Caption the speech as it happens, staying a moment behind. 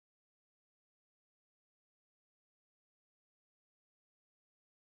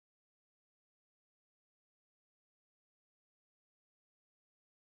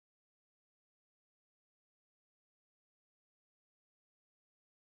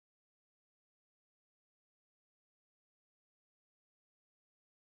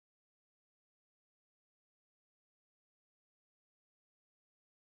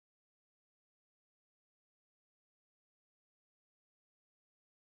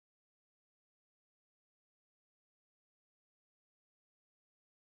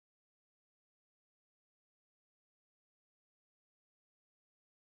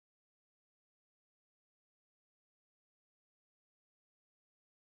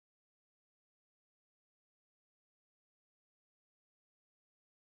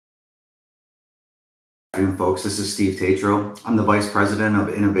Afternoon, folks. This is Steve Tatro. I'm the Vice President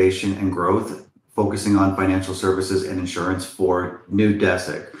of Innovation and Growth, focusing on financial services and insurance for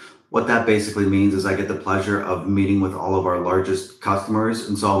Neudesic. What that basically means is I get the pleasure of meeting with all of our largest customers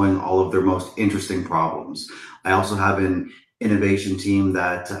and solving all of their most interesting problems. I also have an innovation team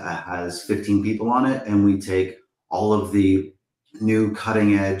that has 15 people on it, and we take all of the new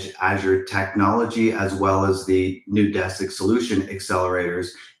cutting edge Azure technology as well as the Neudesic solution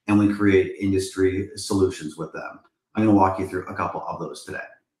accelerators, and we create industry solutions with them. I'm going to walk you through a couple of those today.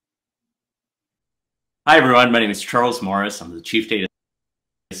 Hi, everyone. My name is Charles Morris. I'm the Chief Data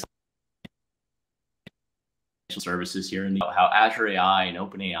Services here, and how Azure AI and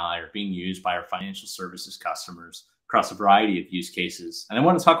OpenAI are being used by our financial services customers across a variety of use cases. And I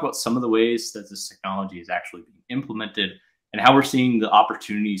want to talk about some of the ways that this technology is actually being implemented and how we're seeing the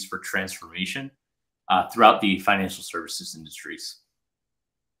opportunities for transformation throughout the financial services industries.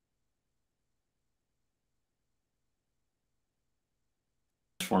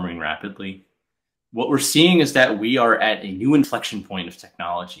 Transforming rapidly. What we're seeing is that we are at a new inflection point of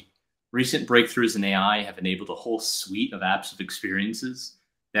technology. Recent breakthroughs in AI have enabled a whole suite of apps of experiences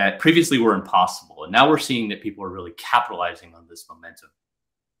that previously were impossible. And now we're seeing that people are really capitalizing on this momentum.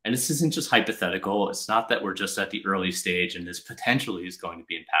 And this isn't just hypothetical. It's not that we're just at the early stage and this potentially is going to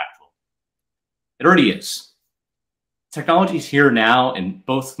be impactful. It already is. Technology is here now, and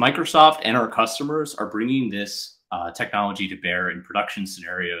both Microsoft and our customers are bringing this technology to bear in production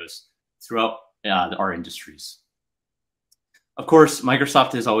scenarios throughout our industries. Of course,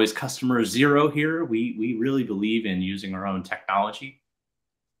 Microsoft is always customer zero here. We really believe in using our own technology,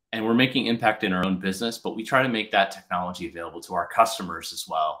 and we're making impact in our own business, but we try to make that technology available to our customers as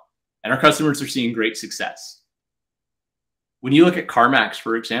well. And our customers are seeing great success. When you look at CarMax,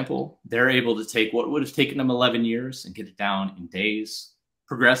 for example, they're able to take what would have taken them 11 years and get it down in days.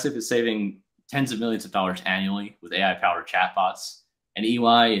 Progressive is saving tens of millions of dollars annually with AI-powered chatbots. And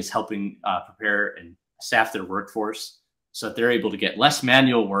EY is helping prepare and staff their workforce so that they're able to get less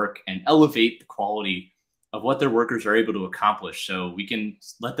manual work and elevate the quality of what their workers are able to accomplish, so we can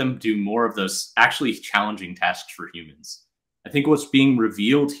let them do more of those actually challenging tasks for humans. I think what's being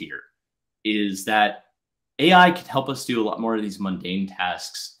revealed here is that AI can help us do a lot more of these mundane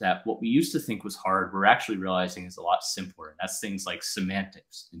tasks that what we used to think was hard, we're actually realizing is a lot simpler. And that's things like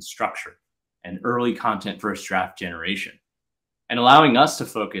semantics and structure and early content first draft generation, and allowing us to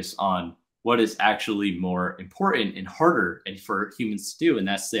focus on what is actually more important and harder and for humans to do. And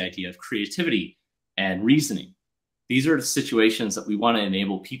that's the idea of creativity and reasoning. These are the situations that we want to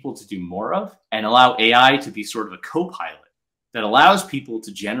enable people to do more of and allow AI to be sort of a co-pilot that allows people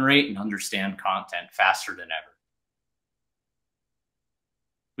to generate and understand content faster than ever.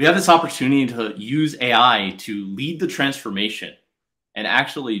 We have this opportunity to use AI to lead the transformation and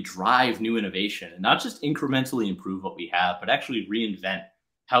actually drive new innovation, and not just incrementally improve what we have, but actually reinvent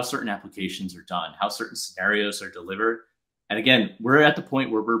how certain applications are done, how certain scenarios are delivered. And again, we're at the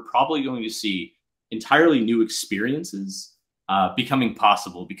point where we're probably going to see entirely new experiences becoming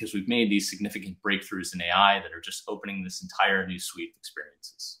possible because we've made these significant breakthroughs in AI that are just opening this entire new suite of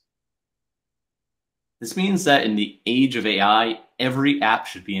experiences. This means that in the age of AI, every app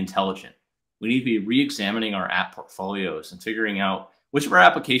should be intelligent. We need to be re-examining our app portfolios and figuring out which of our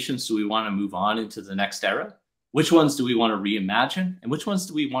applications do we want to move on into the next era, which ones do we want to reimagine, and which ones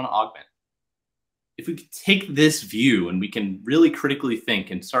do we want to augment. If we could take this view and we can really critically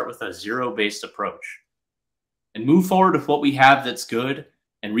think and start with a zero-based approach and move forward with what we have that's good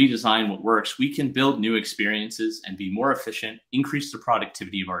and redesign what works, we can build new experiences and be more efficient, increase the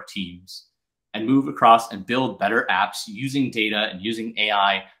productivity of our teams, and move across and build better apps using data and using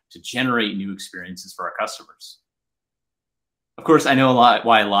AI to generate new experiences for our customers. Of course, I know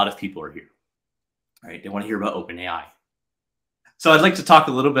why a lot of people are here, right? They want to hear about OpenAI. So I'd like to talk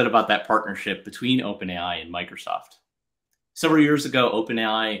a little bit about that partnership between OpenAI and Microsoft. Several years ago,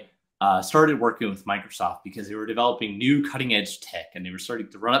 OpenAI started working with Microsoft because they were developing new cutting edge tech, and they were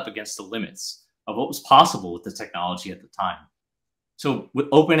starting to run up against the limits of what was possible with the technology at the time. So with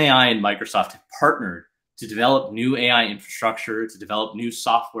OpenAI and Microsoft have partnered to develop new AI infrastructure, to develop new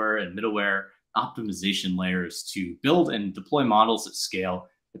software and middleware optimization layers to build and deploy models at scale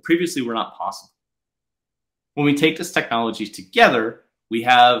that previously were not possible. When we take this technology together, we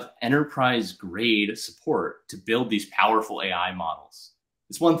have enterprise-grade support to build these powerful AI models.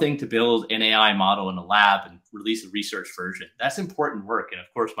 It's one thing to build an AI model in a lab and release a research version. That's important work, and of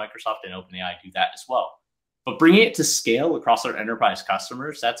course, Microsoft and OpenAI do that as well. But bringing it to scale across our enterprise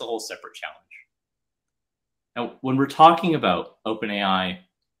customers, that's a whole separate challenge. Now, when we're talking about OpenAI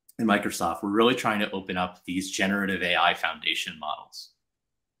and Microsoft, we're really trying to open up these generative AI foundation models.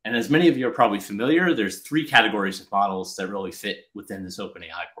 And as many of you are probably familiar, there's three categories of models that really fit within this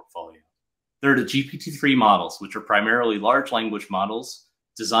OpenAI portfolio. There are the GPT-3 models, which are primarily large language models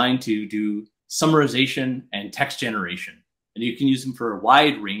designed to do summarization and text generation. And you can use them for a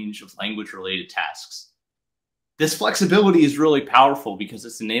wide range of language-related tasks. This flexibility is really powerful because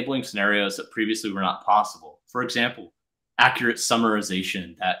it's enabling scenarios that previously were not possible. For example, accurate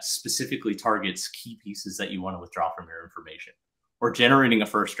summarization that specifically targets key pieces that you want to withdraw from your information, or generating a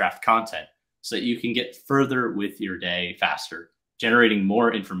first draft content so that you can get further with your day faster, generating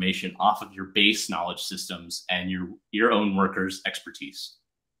more information off of your base knowledge systems and your own workers' expertise.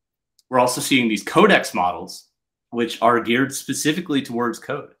 We're also seeing these codex models, which are geared specifically towards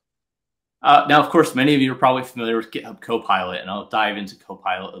code. Now, of course, many of you are probably familiar with GitHub Copilot, and I'll dive into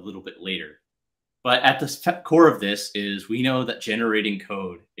Copilot a little bit later. But at the core of this is we know that generating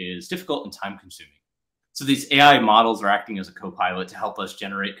code is difficult and time-consuming. So these AI models are acting as a copilot to help us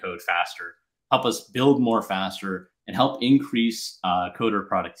generate code faster, help us build more faster, and help increase coder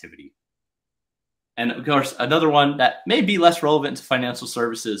productivity. And of course, another one that may be less relevant to financial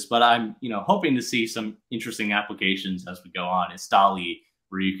services, but I'm hoping to see some interesting applications as we go on, is DALL-E,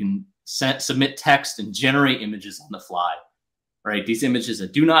 where you can submit text and generate images on the fly. Right? These images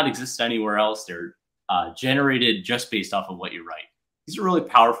that do not exist anywhere else, they're generated just based off of what you write. These are really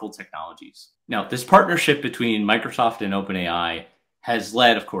powerful technologies. Now, this partnership between Microsoft and OpenAI has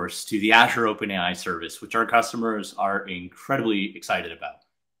led, of course, to the Azure OpenAI service, which our customers are incredibly excited about.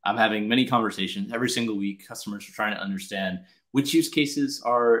 I'm having many conversations every single week. Customers are trying to understand which use cases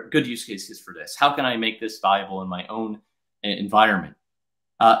are good use cases for this. How can I make this valuable in my own environment?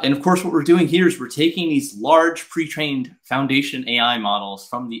 And of course, what we're doing here is we're taking these large pre-trained foundation AI models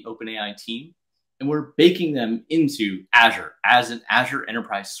from the OpenAI team, and we're baking them into Azure as an Azure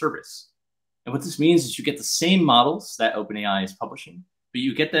enterprise service. And what this means is you get the same models that OpenAI is publishing, but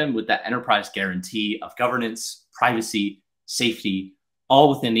you get them with that enterprise guarantee of governance, privacy, safety, all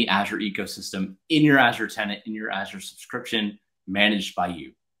within the Azure ecosystem, in your Azure tenant, in your Azure subscription, managed by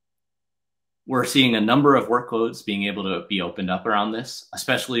you. We're seeing a number of workloads being able to be opened up around this,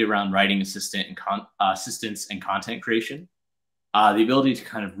 especially around writing assistance and content creation. The ability to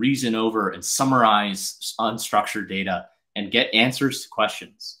kind of reason over and summarize unstructured data and get answers to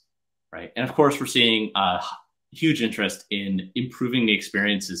questions, right? And of course, we're seeing huge interest in improving the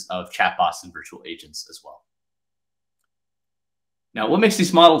experiences of chatbots and virtual agents as well. Now, what makes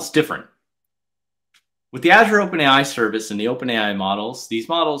these models different? With the Azure OpenAI service and the OpenAI models, these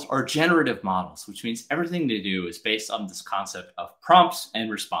models are generative models, which means everything they do is based on this concept of prompts and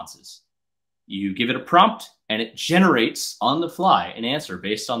responses. You give it a prompt, and it generates on the fly an answer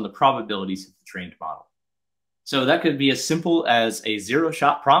based on the probabilities of the trained model. So that could be as simple as a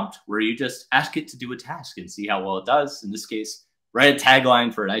zero-shot prompt where you just ask it to do a task and see how well it does. In this case, write a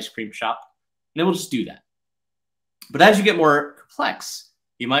tagline for an ice cream shop, and it will just do that. But as you get more complex,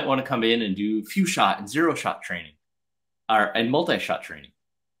 you might want to come in and do few-shot and zero-shot training and multi-shot training.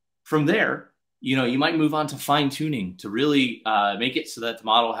 From there, you might move on to fine-tuning to really make it so that the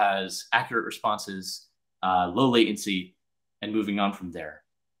model has accurate responses, low latency, and moving on from there.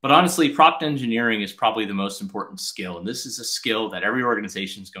 But honestly, prompt engineering is probably the most important skill. And this is a skill that every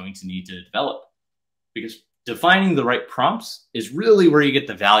organization is going to need to develop, because defining the right prompts is really where you get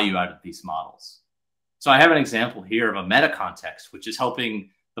the value out of these models. So I have an example here of a meta context, which is helping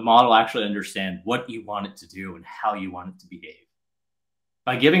the model actually understand what you want it to do and how you want it to behave.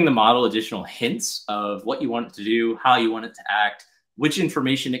 By giving the model additional hints of what you want it to do, how you want it to act, which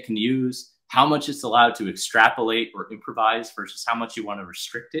information it can use, how much it's allowed to extrapolate or improvise versus how much you want to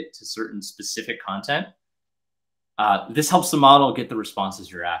restrict it to certain specific content, this helps the model get the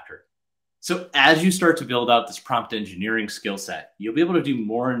responses you're after. So as you start to build out this prompt engineering skill set, you'll be able to do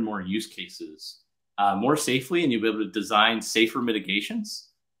more and more use cases more safely, and you'll be able to design safer mitigations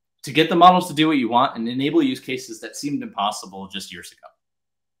to get the models to do what you want and enable use cases that seemed impossible just years ago.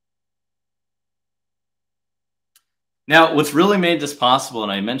 Now, what's really made this possible,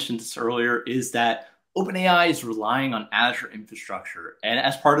 and I mentioned this earlier, is that OpenAI is relying on Azure infrastructure. And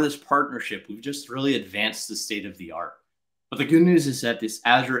as part of this partnership, we've just really advanced the state of the art. But the good news is that this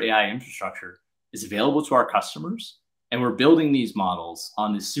Azure AI infrastructure is available to our customers, and we're building these models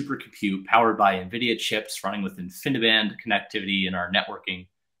on this supercompute powered by NVIDIA chips running with InfiniBand connectivity in our networking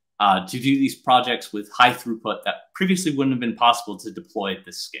to do these projects with high throughput that previously wouldn't have been possible to deploy at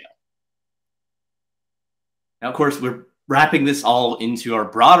this scale. Now, of course, we're wrapping this all into our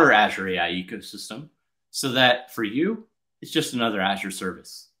broader Azure AI ecosystem so that for you, it's just another Azure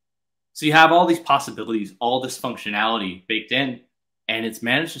service. So you have all these possibilities, all this functionality baked in, and it's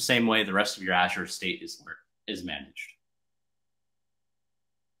managed the same way the rest of your Azure estate is managed.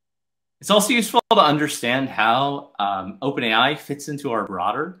 It's also useful to understand how OpenAI fits into our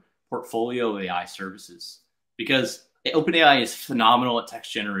broader portfolio of AI services, because OpenAI is phenomenal at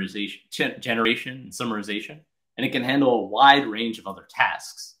text generation and summarization, and it can handle a wide range of other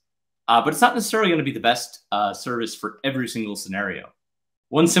tasks. But it's not necessarily going to be the best service for every single scenario.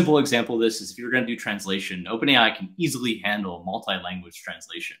 One simple example of this is if you're going to do translation, OpenAI can easily handle multi-language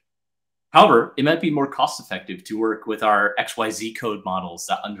translation. However, it might be more cost-effective to work with our XYZ code models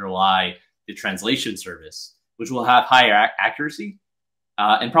that underlie the translation service, which will have higher accuracy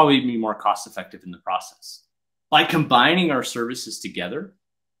and probably be more cost-effective in the process. By combining our services together,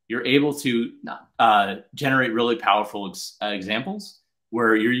 you're able to generate really powerful examples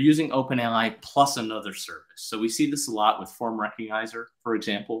where you're using OpenAI plus another service. So we see this a lot with Form Recognizer, for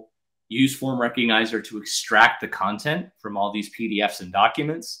example. Use Form Recognizer to extract the content from all these PDFs and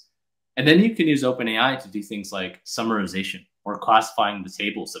documents. And then you can use OpenAI to do things like summarization or classifying the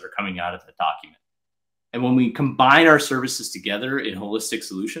tables that are coming out of the document. And when we combine our services together in holistic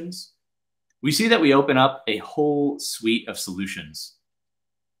solutions, we see that we open up a whole suite of solutions.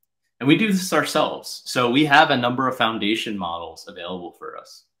 And we do this ourselves. So we have a number of foundation models available for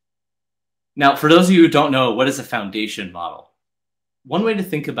us. Now, for those of you who don't know, what is a foundation model? One way to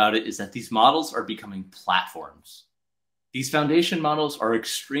think about it is that these models are becoming platforms. These foundation models are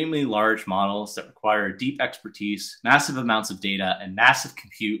extremely large models that require deep expertise, massive amounts of data, and massive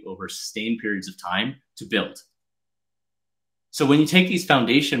compute over sustained periods of time to build. So when you take these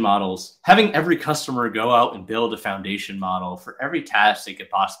foundation models, having every customer go out and build a foundation model for every task they could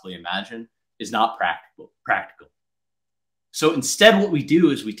possibly imagine is not practical. So instead, what we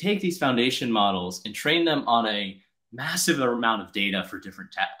do is we take these foundation models and train them on a massive amount of data for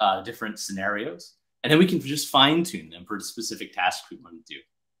different scenarios. And then we can just fine tune them for the specific tasks we want to do.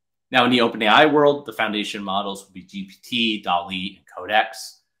 Now, in the OpenAI world, the foundation models will be GPT, DALL-E, and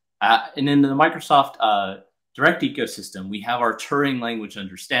Codex. And in the Microsoft Direct ecosystem, we have our Turing language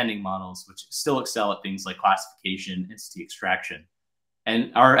understanding models, which still excel at things like classification, entity extraction,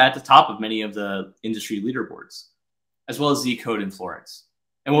 and are at the top of many of the industry leaderboards, as well as Zcode and Florence.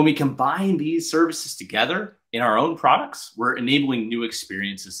 And when we combine these services together in our own products, we're enabling new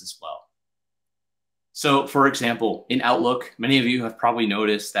experiences as well. So for example, in Outlook, many of you have probably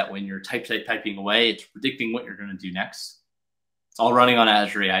noticed that when you're typing away, it's predicting what you're going to do next. It's all running on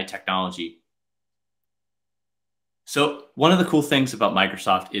Azure AI technology. So one of the cool things about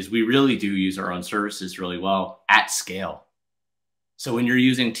Microsoft is we really do use our own services really well at scale. So when you're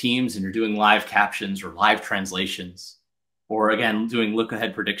using Teams and you're doing live captions or live translations, or again, doing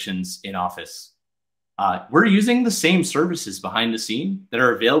look-ahead predictions in Office, we're using the same services behind the scene that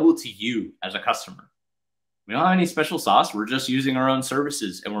are available to you as a customer. We don't have any special sauce. We're just using our own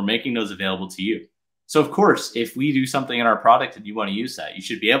services and we're making those available to you. So of course, if we do something in our product and you want to use that, you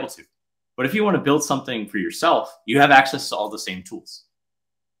should be able to. But if you want to build something for yourself, you have access to all the same tools.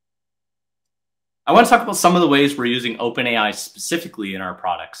 I want to talk about some of the ways we're using OpenAI specifically in our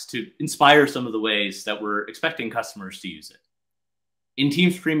products to inspire some of the ways that we're expecting customers to use it. In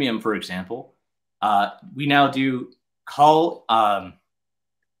Teams Premium, for example, we now do call, sorry,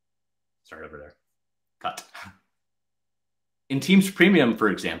 over there, cut. In Teams Premium, for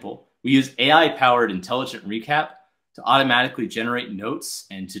example, we use AI-powered intelligent recap to automatically generate notes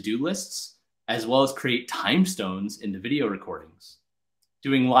and to-do lists, as well as create time stones in the video recordings.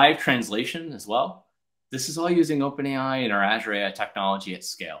 Doing live translation as well. This is all using OpenAI and our Azure AI technology at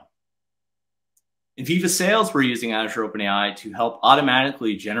scale. In Viva Sales, we're using Azure OpenAI to help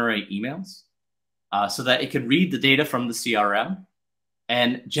automatically generate emails so that it can read the data from the CRM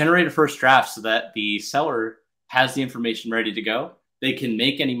and generate a first draft so that the seller has the information ready to go. They can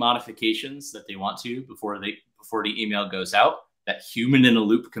make any modifications that they want to before the email goes out, that human in a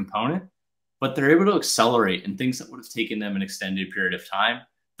loop component, but they're able to accelerate in things that would have taken them an extended period of time.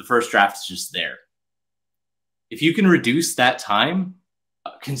 The first draft is just there. If you can reduce that time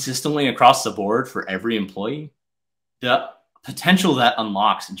consistently across the board for every employee, the potential that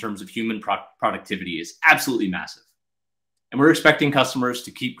unlocks in terms of human productivity is absolutely massive. And we're expecting customers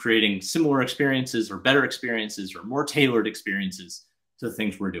to keep creating similar experiences or better experiences or more tailored experiences to the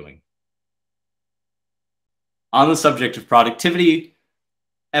things we're doing. On the subject of productivity,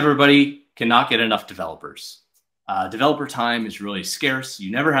 everybody cannot get enough developers. Developer time is really scarce.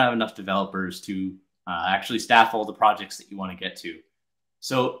 You never have enough developers to actually staff all the projects that you want to get to.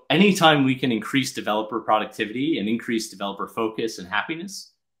 So anytime we can increase developer productivity and increase developer focus and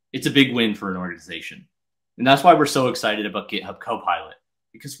happiness, it's a big win for an organization. And that's why we're so excited about GitHub Copilot,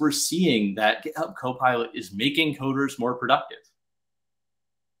 because we're seeing that GitHub Copilot is making coders more productive.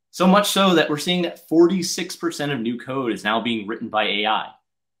 So much so that we're seeing that 46% of new code is now being written by AI.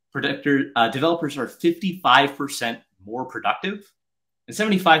 developers are 55% more productive, and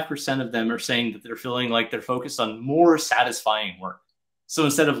 75% of them are saying that they're feeling like they're focused on more satisfying work. So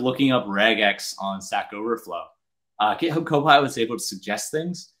instead of looking up regex on Stack Overflow, GitHub Copilot is able to suggest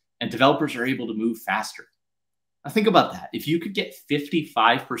things, and developers are able to move faster. Now think about that. If you could get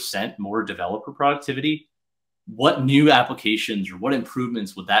 55% more developer productivity, what new applications or what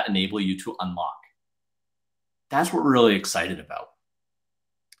improvements would that enable you to unlock? That's what we're really excited about.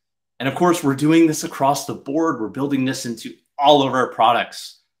 And of course, we're doing this across the board. We're building this into all of our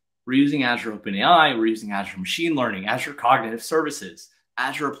products. We're using Azure OpenAI, we're using Azure Machine Learning, Azure Cognitive Services,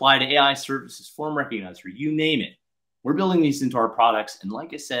 Azure Applied AI Services, Form Recognizer, you name it. We're building these into our products. And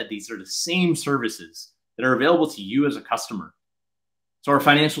like I said, these are the same services that are available to you as a customer. So our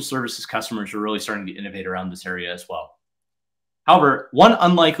financial services customers are really starting to innovate around this area as well. However, one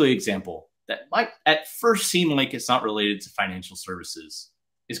unlikely example that might at first seem like it's not related to financial services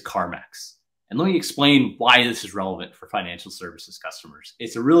is CarMax. And let me explain why this is relevant for financial services customers.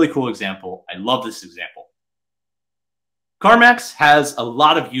 It's a really cool example. I love this example. CarMax has a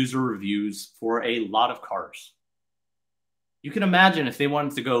lot of user reviews for a lot of cars. You can imagine if they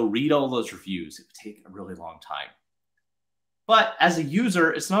wanted to go read all those reviews, it would take a really long time. But as a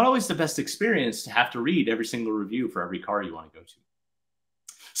user, it's not always the best experience to have to read every single review for every car you want to go to.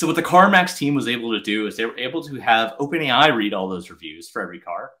 So what the CarMax team was able to do is they were able to have OpenAI read all those reviews for every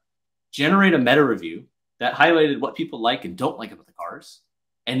car, generate a meta review that highlighted what people like and don't like about the cars,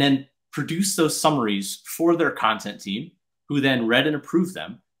 and then produce those summaries for their content team, who then read and approved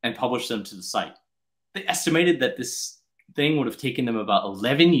them and published them to the site. They estimated that this thing would have taken them about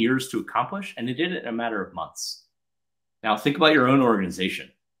 11 years to accomplish, and they did it in a matter of months. Now, think about your own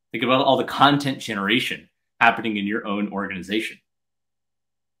organization. Think about all the content generation happening in your own organization.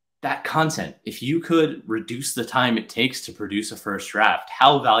 That content, if you could reduce the time it takes to produce a first draft,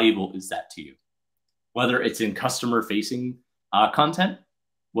 how valuable is that to you? Whether it's in customer-facing content,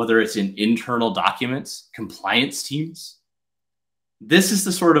 whether it's in internal documents, compliance teams. This is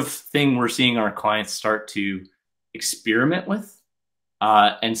the sort of thing we're seeing our clients start to experiment with.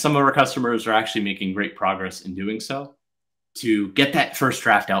 And some of our customers are actually making great progress in doing so to get that first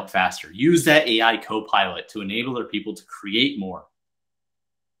draft out faster. Use that AI Copilot to enable their people to create more.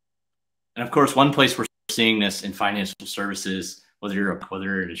 And of course, one place we're seeing this in financial services, whether you're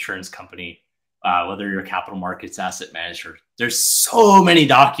an insurance company, whether you're a capital markets asset manager, there's so many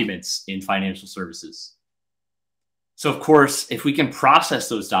documents in financial services. So of course, if we can process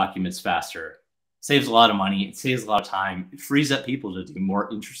those documents faster, it saves a lot of money, it saves a lot of time, it frees up people to do more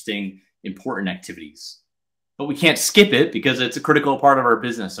interesting, important activities. But we can't skip it because it's a critical part of our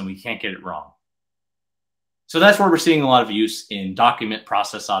business and we can't get it wrong. So that's where we're seeing a lot of use in document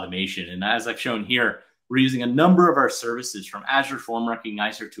process automation. And as I've shown here, we're using a number of our services from Azure Form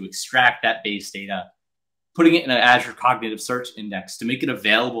Recognizer to extract that base data, putting it in an Azure Cognitive Search Index to make it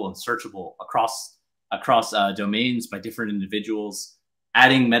available and searchable across domains by different individuals,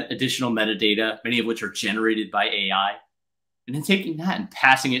 adding additional metadata, many of which are generated by AI, and then taking that and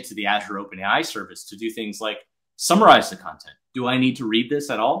passing it to the Azure OpenAI service to do things like summarize the content. Do I need to read this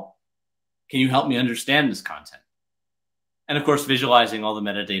at all? Can you help me understand this content? And of course, visualizing all the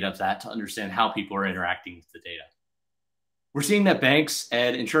metadata of that to understand how people are interacting with the data. We're seeing that banks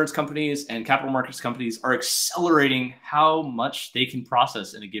and insurance companies and capital markets companies are accelerating how much they can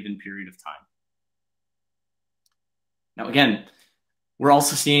process in a given period of time. Now, again, we're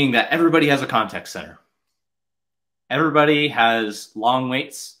also seeing that everybody has a contact center. Everybody has long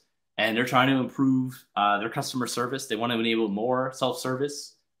waits and they're trying to improve their customer service. They want to enable more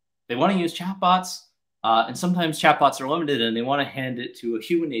self-service. They want to use chatbots, and sometimes chatbots are limited and they want to hand it to a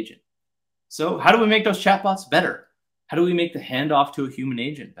human agent. So how do we make those chatbots better? How do we make the handoff to a human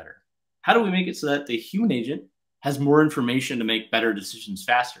agent better? How do we make it so that the human agent has more information to make better decisions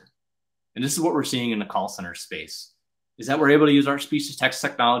faster? And this is what we're seeing in the call center space, is that we're able to use our speech-to-text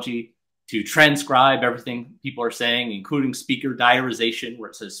technology to transcribe everything people are saying, including speaker diarization, where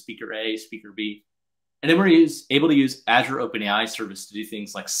it says speaker A, speaker B. And then we're able to use Azure OpenAI service to do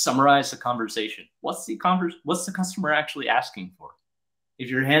things like summarize the conversation. What's the customer actually asking for? If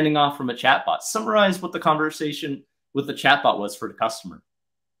you're handing off from a chatbot, summarize what the conversation with the chatbot was for the customer.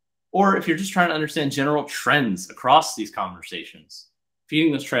 Or if you're just trying to understand general trends across these conversations,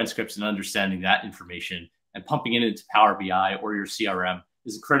 feeding those transcripts and understanding that information and pumping it into Power BI or your CRM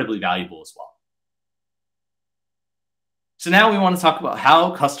is incredibly valuable as well. So now we want to talk about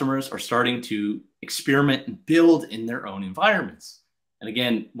how customers are starting to experiment and build in their own environments. And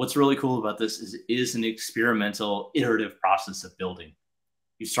again, what's really cool about this is it is an experimental, iterative process of building.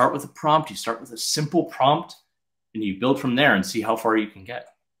 You start with a prompt, you start with a simple prompt, and you build from there and see how far you can get.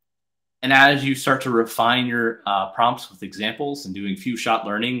 And as you start to refine your prompts with examples and doing few-shot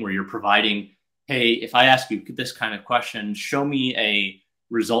learning where you're providing, hey, if I ask you this kind of question, show me a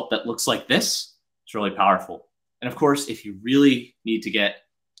result that looks like this, it's really powerful. And of course, if you really need to get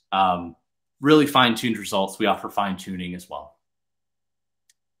really fine-tuned results, we offer fine-tuning as well.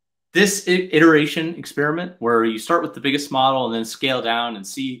 This iteration experiment where you start with the biggest model and then scale down and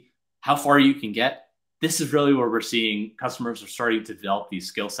see how far you can get, this is really where we're seeing customers are starting to develop these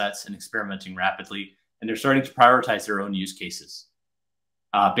skill sets and experimenting rapidly, and they're starting to prioritize their own use cases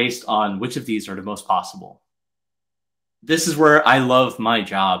based on which of these are the most possible. This is where I love my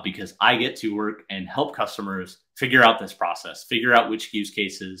job because I get to work and help customers figure out this process, figure out which use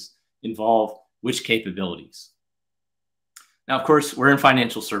cases involve which capabilities. Now, of course, we're in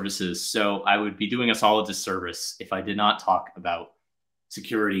financial services, so I would be doing us all a disservice if I did not talk about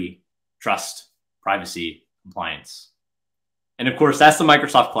security, trust, privacy, compliance. And of course, that's the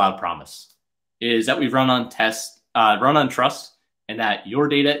Microsoft Cloud promise, is that we run on trust, and that your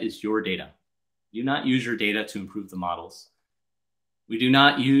data is your data. Do not use your data to improve the models. We do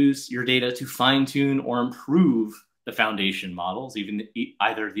not use your data to fine-tune or improve the foundation models, even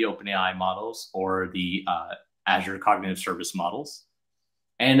either the OpenAI models or the Azure Cognitive Service models,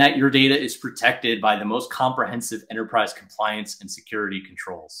 and that your data is protected by the most comprehensive enterprise compliance and security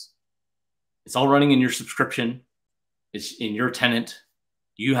controls. It's all running in your subscription. It's in your tenant.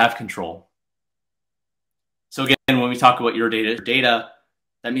 You have control. So again, when we talk about your data,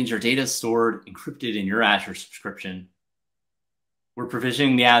 that means your data is stored, encrypted in your Azure subscription. We're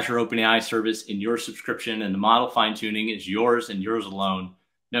provisioning the Azure OpenAI service in your subscription, and the model fine-tuning is yours and yours alone.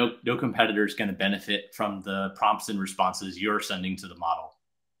 No competitor is going to benefit from the prompts and responses you're sending to the model.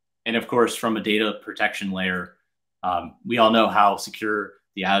 And of course, from a data protection layer, we all know how secure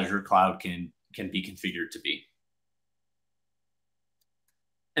the Azure cloud can be configured to be.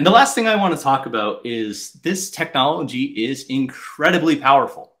 And the last thing I want to talk about is this technology is incredibly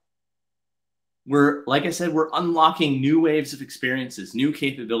powerful. Like I said, we're unlocking new waves of experiences, new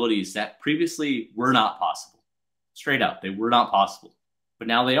capabilities that previously were not possible. Straight up, they were not possible, but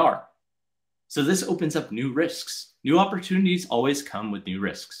now they are. So this opens up new risks. New opportunities always come with new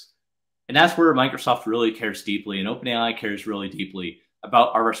risks. And that's where Microsoft really cares deeply, and OpenAI cares really deeply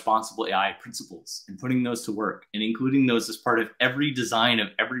about our responsible AI principles and putting those to work and including those as part of every design of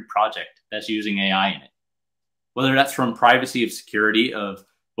every project that's using AI in it. Whether that's from privacy of security of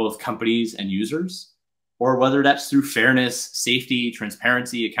both companies and users, or whether that's through fairness, safety,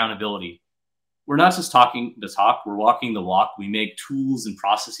 transparency, accountability. We're not just talking the talk, we're walking the walk. We make tools and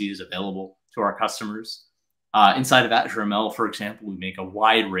processes available to our customers. Inside of Azure ML, for example, we make a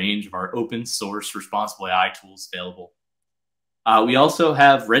wide range of our open source responsible AI tools available. We also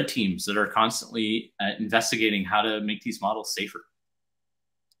have red teams that are constantly investigating how to make these models safer.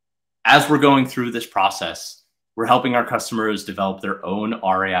 As we're going through this process, we're helping our customers develop their own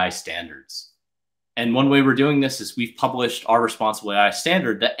RAI standards. And one way we're doing this is we've published our responsible AI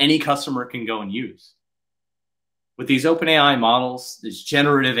standard that any customer can go and use. With these OpenAI models, these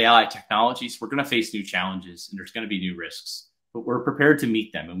generative AI technologies, we're going to face new challenges and there's going to be new risks, but we're prepared to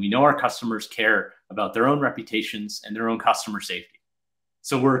meet them. And we know our customers care about their own reputations and their own customer safety.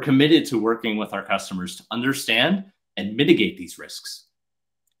 So we're committed to working with our customers to understand and mitigate these risks.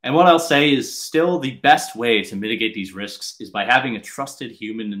 And what I'll say is still the best way to mitigate these risks is by having a trusted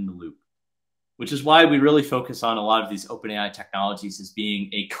human in the loop, which is why we really focus on a lot of these OpenAI technologies as being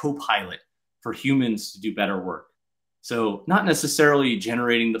a co-pilot for humans to do better work. So not necessarily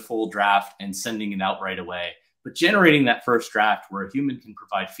generating the full draft and sending it out right away, but generating that first draft where a human can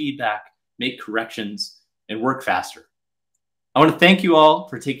provide feedback, make corrections, and work faster. I want to thank you all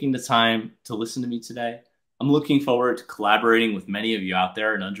for taking the time to listen to me today. I'm looking forward to collaborating with many of you out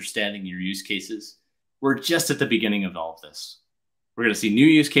there and understanding your use cases. We're just at the beginning of all of this. We're going to see new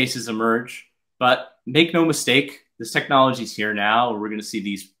use cases emerge, but make no mistake, this technology is here now, and we're going to see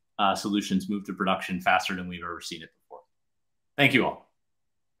these solutions move to production faster than we've ever seen it before. Thank you all.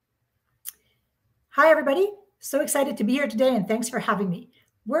 Hi, everybody. So excited to be here today, and thanks for having me.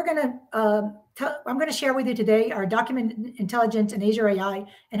 I'm going to share with you today our document intelligence and Azure AI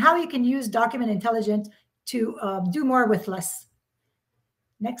and how you can use document intelligence to do more with less.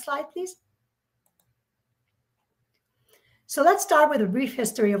 Next slide, please. So let's start with a brief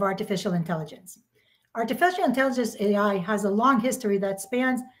history of artificial intelligence. Artificial intelligence AI has a long history that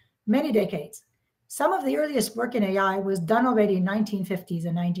spans many decades. Some of the earliest work in AI was done already in 1950s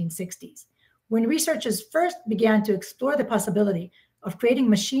and 1960s, when researchers first began to explore the possibility of creating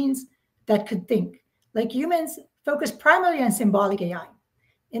machines that could think. Like humans, focused primarily on symbolic AI.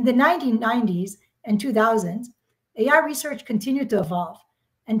 In the 1990s and 2000s, AI research continued to evolve,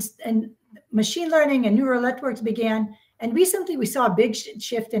 and machine learning and neural networks began. And recently we saw a big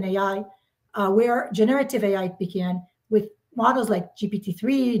shift in AI, where generative AI began, with models like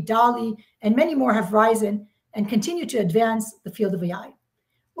GPT-3, DALL-E, and many more have risen and continue to advance the field of AI.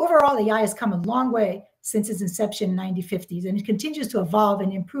 Overall, AI has come a long way since its inception in the 1950s, and it continues to evolve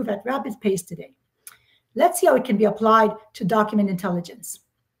and improve at rapid pace today. Let's see how it can be applied to document intelligence.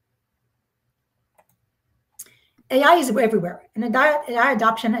 AI is everywhere, and AI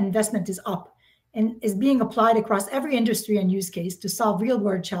adoption and investment is up and is being applied across every industry and use case to solve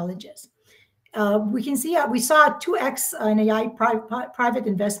real-world challenges. We can see we saw 2x in AI private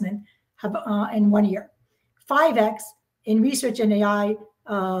investment in 1 year. 5x in research and AI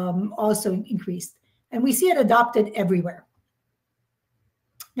also increased. And we see it adopted everywhere.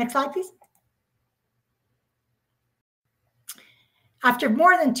 Next slide, please. After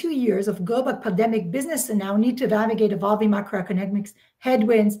more than 2 years of global pandemic, businesses now need to navigate evolving macroeconomics,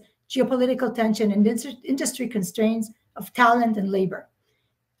 headwinds, geopolitical tension, and industry constraints of talent and labor.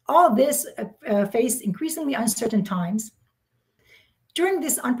 All this face increasingly uncertain times. During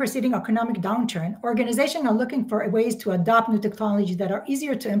this unprecedented economic downturn, organizations are looking for ways to adopt new technologies that are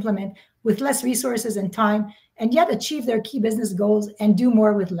easier to implement with less resources and time, and yet achieve their key business goals and do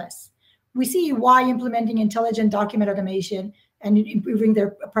more with less. We see UI implementing intelligent document automation and improving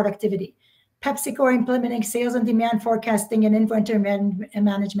their productivity. PepsiCo are implementing sales and demand forecasting and inventory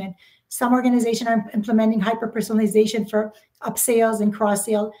management. Some organizations are implementing hyper-personalization for upsales and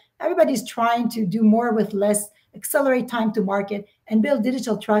cross-sale. Everybody's trying to do more with less, accelerate time to market, and build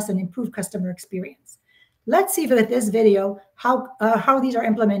digital trust and improve customer experience. Let's see with this video how these are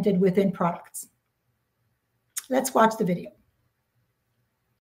implemented within products. Let's watch the video.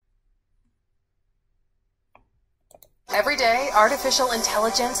 Every day, artificial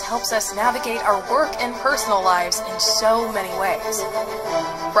intelligence helps us navigate our work and personal lives in so many ways.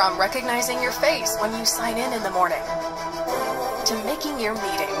 From recognizing your face when you sign in the morning, to making your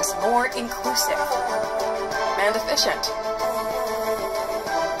meetings more inclusive and efficient,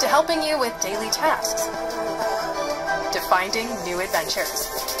 to helping you with daily tasks, to finding new adventures.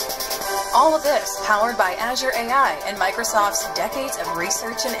 All of this powered by Azure AI and Microsoft's decades of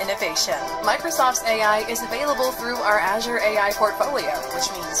research and innovation. Microsoft's AI is available through our Azure AI portfolio, which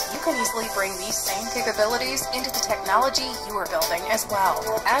means you can easily bring these same capabilities into the technology you are building as well.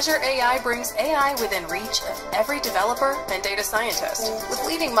 Azure AI brings AI within reach of every developer and data scientist, with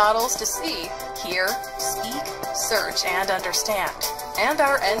leading models to see, hear, speak, search, and understand. And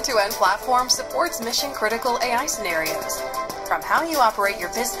our end-to-end platform supports mission-critical AI scenarios, from how you operate your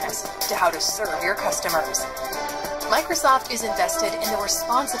business to how to serve your customers. Microsoft is invested in the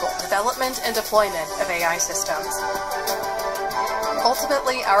responsible development and deployment of AI systems.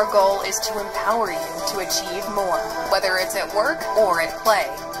 Ultimately, our goal is to empower you to achieve more, whether it's at work or at play,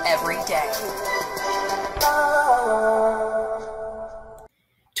 every day.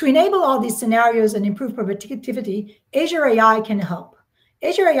 To enable all these scenarios and improve productivity, Azure AI can help.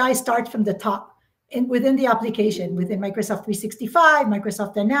 Azure AI starts from the top, within the application, within Microsoft 365,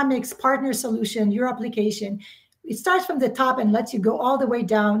 Microsoft Dynamics, partner solution, your application. It starts from the top and lets you go all the way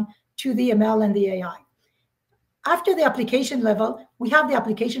down to the ML and the AI. After the application level, we have the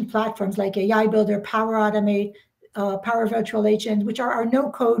application platforms like AI Builder, Power Automate, Power Virtual Agent, which are our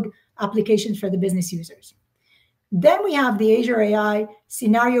no-code applications for the business users. Then we have the Azure AI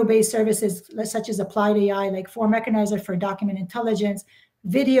scenario-based services, such as Applied AI, like Form Mechanizer for document intelligence,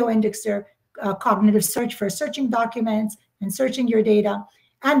 Video Indexer, cognitive search for searching documents and searching your data.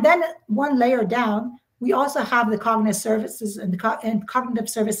 And then one layer down, we also have the cognitive services and cognitive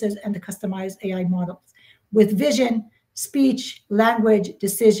services and the customized AI models with vision, speech, language,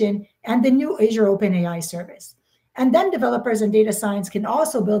 decision, and the new Azure OpenAI service. And then developers and data science can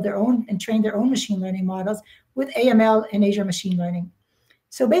also build their own and train their own machine learning models with AML and Azure Machine Learning.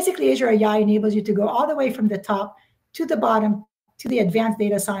 So basically, Azure AI enables you to go all the way from the top to the bottom to the advanced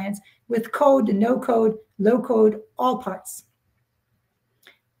data science with code, no code, low code, all parts.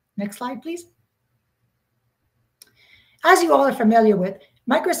 Next slide, please. As you all are familiar with,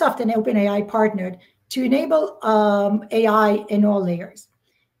 Microsoft and OpenAI partnered to enable AI in all layers.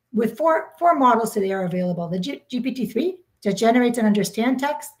 With four models today are available: the GPT-3 that generates and understands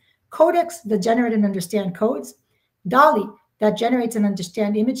text, Codex that generates and understands codes, DALL-E that generates and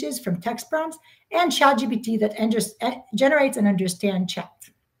understands images from text prompts, and ChatGPT that generates and understands chat.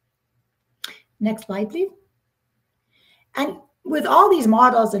 Next slide, please. And with all these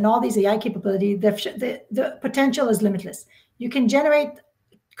models and all these AI capabilities, the potential is limitless. You can generate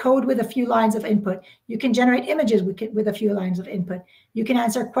code with a few lines of input. You can generate images with a few lines of input. You can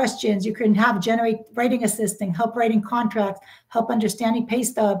answer questions. You can have generate writing assisting, help writing contracts, help understanding pay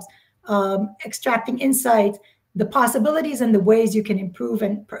stubs, extracting insights. The possibilities and the ways you can improve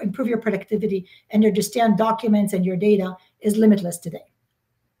your productivity and understand documents and your data is limitless today.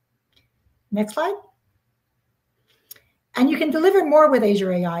 Next slide. And you can deliver more with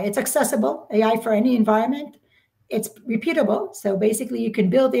Azure AI. It's accessible, AI for any environment. It's repeatable. So basically you can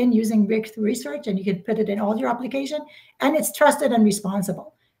build in using breakthrough research and you can put it in all your application, and it's trusted and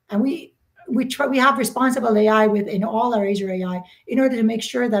responsible. And we have responsible AI within all our Azure AI in order to make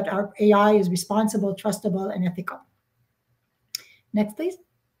sure that our AI is responsible, trustable, and ethical. Next, please.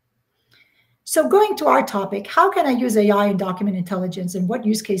 So going to our topic, how can I use AI in document intelligence, and what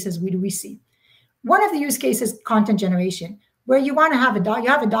use cases do we see? One of the use cases is content generation, where you want to have you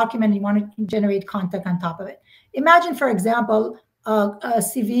have a document, you want to generate content on top of it. Imagine, for example, a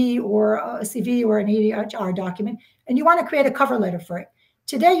CV or an HR document, and you want to create a cover letter for it.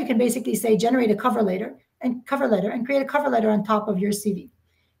 Today, you can basically say, generate a cover letter and create a cover letter on top of your CV.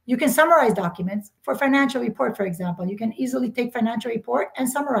 You can summarize documents for financial report, for example. You can easily take financial report and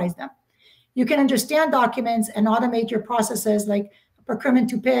summarize them. You can understand documents and automate your processes like procurement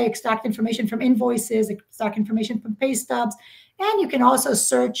to pay, extract information from invoices, extract information from pay stubs. And you can also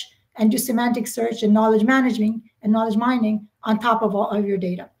search and do semantic search and knowledge management and knowledge mining on top of all of your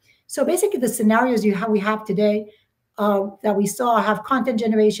data. So basically the scenarios we have today that we saw have content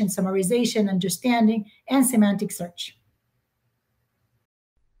generation, summarization, understanding, and semantic search.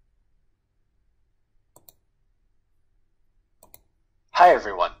 Hi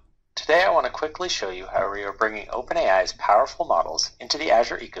everyone. Today I want to quickly show you how we are bringing OpenAI's powerful models into the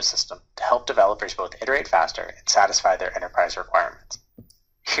Azure ecosystem to help developers both iterate faster and satisfy their enterprise requirements.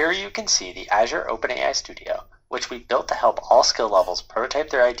 Here you can see the Azure OpenAI Studio, which we built to help all skill levels prototype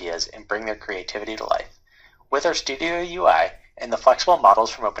their ideas and bring their creativity to life. With our Studio UI and the flexible models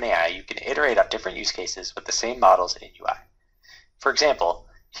from OpenAI, you can iterate up different use cases with the same models in UI. For example,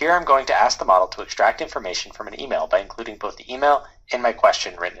 here I'm going to ask the model to extract information from an email by including both the email and my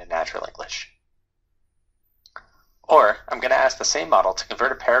question written in natural English. Or I'm going to ask the same model to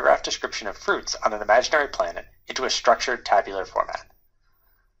convert a paragraph description of fruits on an imaginary planet into a structured tabular format.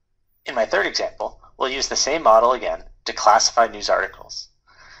 In my third example, we'll use the same model again to classify news articles.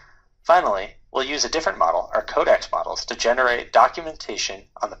 Finally, we'll use a different model, our Codex models, to generate documentation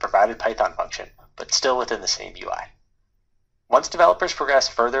on the provided Python function, but still within the same UI. Once developers progress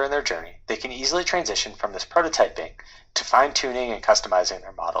further in their journey, they can easily transition from this prototyping to fine-tuning and customizing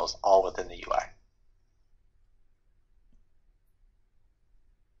their models all within the UI.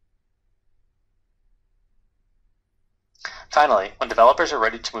 Finally, when developers are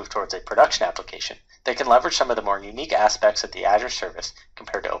ready to move towards a production application, they can leverage some of the more unique aspects of the Azure service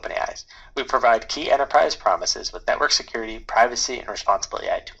compared to OpenAI's. We provide key enterprise promises with network security, privacy, and responsible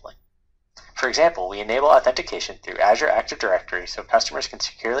AI tooling. For example, we enable authentication through Azure Active Directory so customers can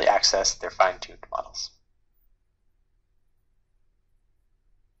securely access their fine-tuned models.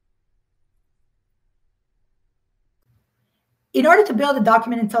 In order to build a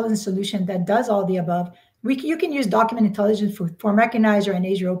document intelligence solution that does all the above, you can use document intelligence for Form Recognizer and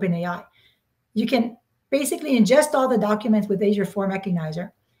Azure OpenAI. You can basically ingest all the documents with Azure Form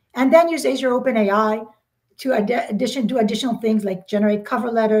Recognizer and then use Azure OpenAI to do additional things like generate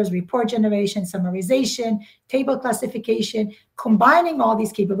cover letters, report generation, summarization, table classification. Combining all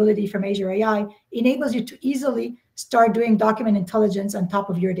these capabilities from Azure AI enables you to easily start doing document intelligence on top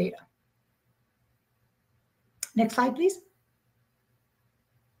of your data. Next slide, please.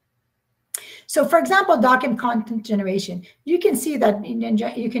 So for example, document content generation, you can see that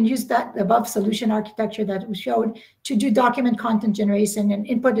you can use that above solution architecture that we showed to do document content generation and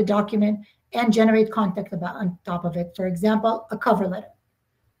input the document and generate content on top of it. For example, a cover letter.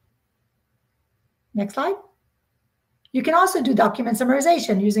 Next slide. You can also do document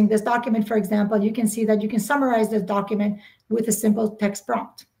summarization. Using this document, for example, you can see that you can summarize this document with a simple text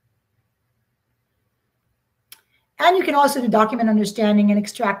prompt. And you can also do document understanding and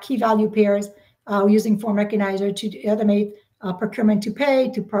extract key value pairs using Form Recognizer to automate procurement to pay,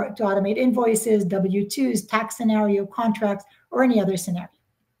 to automate invoices, W-2s, tax scenario, contracts, or any other scenario.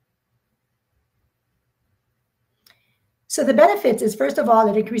 So the benefits is, first of all,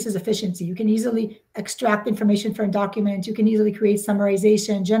 it increases efficiency. You can easily extract information from documents. You can easily create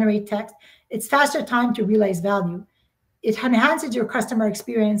summarization, generate text. It's faster time to realize value. It enhances your customer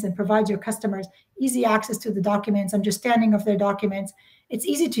experience and provides your customers easy access to the documents, understanding of their documents. It's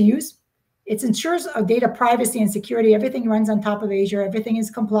easy to use. It ensures data privacy and security. Everything runs on top of Azure. Everything is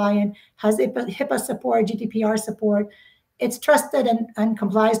compliant, has HIPAA support, GDPR support. It's trusted and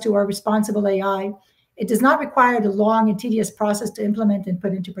complies to our responsible AI. It does not require the long and tedious process to implement and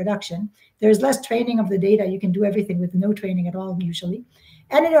put into production. There's less training of the data. You can do everything with no training at all, usually.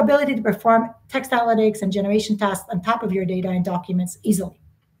 And an ability to perform text analytics and generation tasks on top of your data and documents easily.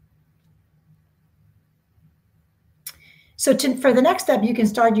 So for the next step, you can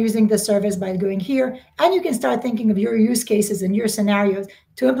start using the service by going here, and you can start thinking of your use cases and your scenarios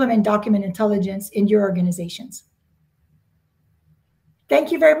to implement document intelligence in your organizations.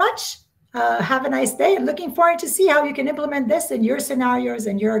 Thank you very much. Have a nice day, and looking forward to see how you can implement this in your scenarios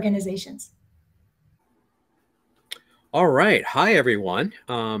and your organizations. All right. Hi, everyone.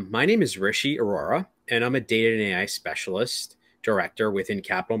 My name is Rishi Arora, and I'm a data and AI specialist director within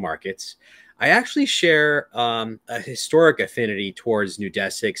capital markets. I actually share a historic affinity towards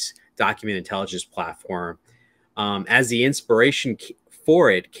Neudesic's document intelligence platform, as the inspiration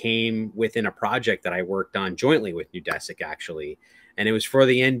for it came within a project that I worked on jointly with Neudesic, actually. And it was for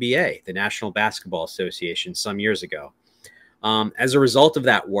the NBA, the National Basketball Association, some years ago. As a result of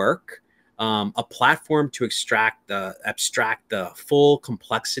that work, a platform to abstract the full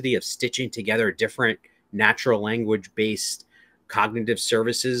complexity of stitching together different natural language-based cognitive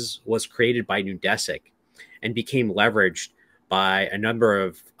services was created by Neudesic and became leveraged by a number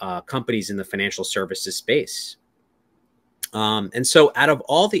of companies in the financial services space. And so out of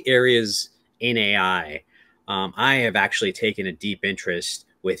all the areas in AI, I have actually taken a deep interest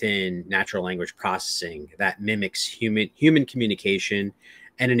within natural language processing that mimics human communication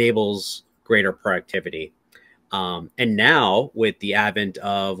and enables greater productivity. And now with the advent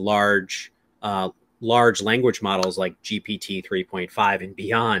of large language models like GPT 3.5 and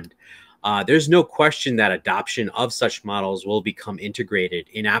beyond, there's no question that adoption of such models will become integrated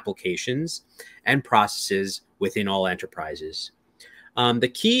in applications and processes within all enterprises.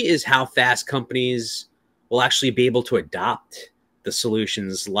 The key is how fast companies will actually be able to adopt the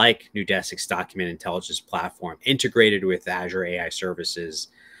solutions like Neudesic's document intelligence platform integrated with Azure AI services.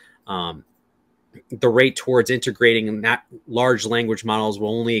 The rate towards integrating large language models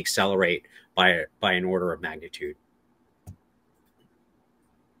will only accelerate by an order of magnitude.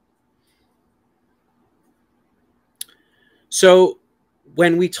 So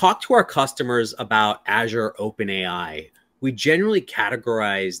when we talk to our customers about Azure OpenAI, we generally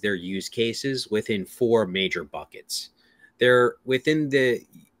categorize their use cases within 4 major buckets. They're within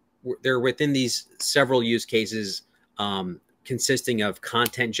these several use cases consisting of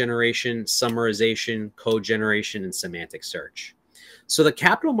content generation, summarization, code generation, and semantic search. So the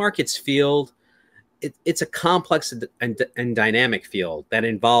capital markets field, it's a complex and dynamic field that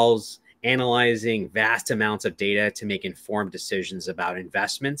involves analyzing vast amounts of data to make informed decisions about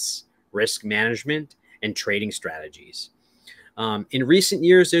investments, risk management, and trading strategies. In recent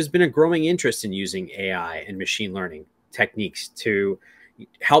years, there's been a growing interest in using AI and machine learning techniques to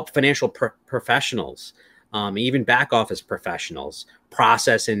help financial professionals, even back office professionals,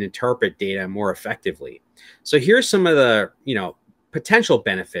 process and interpret data more effectively. So here's some of the potential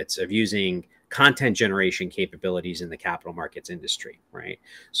benefits of using content generation capabilities in the capital markets industry, right?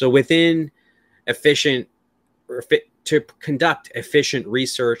 So to conduct efficient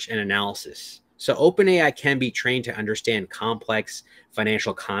research and analysis. So OpenAI can be trained to understand complex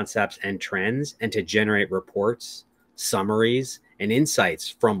financial concepts and trends and to generate reports, summaries, and insights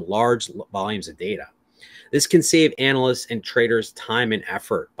from large volumes of data. This can save analysts and traders time and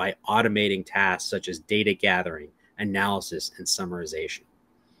effort by automating tasks such as data gathering, analysis, and summarization.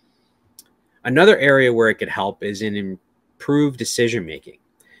 Another area where it could help is in improved decision-making.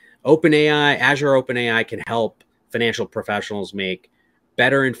 Azure OpenAI can help financial professionals make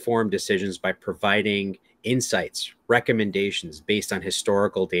better informed decisions by providing insights, recommendations based on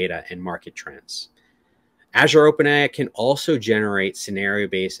historical data and market trends. Azure OpenAI can also generate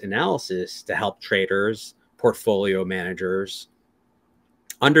scenario-based analysis to help traders, portfolio managers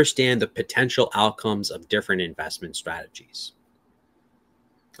understand the potential outcomes of different investment strategies.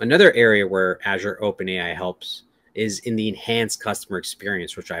 Another area where Azure OpenAI helps is in the enhanced customer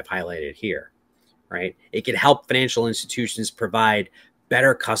experience, which I've highlighted here, right? It can help financial institutions provide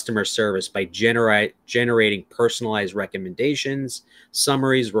better customer service by generating personalized recommendations,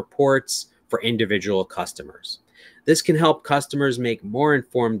 summaries, reports for individual customers. This can help customers make more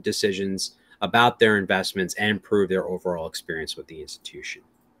informed decisions about their investments and improve their overall experience with the institution.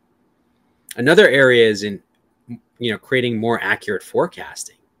 Another area is in creating more accurate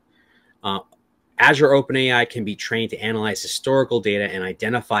forecasting. Azure OpenAI can be trained to analyze historical data and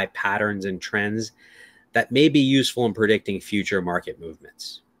identify patterns and trends that may be useful in predicting future market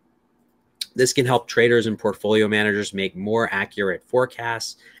movements. This can help traders and portfolio managers make more accurate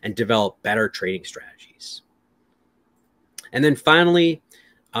forecasts and develop better trading strategies. And then finally,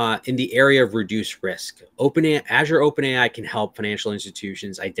 in the area of reduced risk. Azure OpenAI can help financial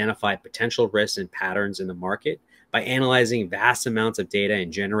institutions identify potential risks and patterns in the market by analyzing vast amounts of data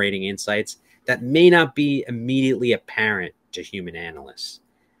and generating insights that may not be immediately apparent to human analysts.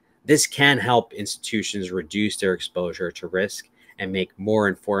 This can help institutions reduce their exposure to risk and make more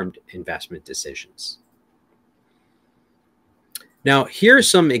informed investment decisions. Now, here are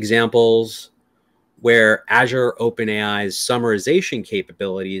some examples where Azure OpenAI's summarization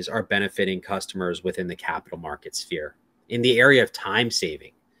capabilities are benefiting customers within the capital market sphere. In the area of time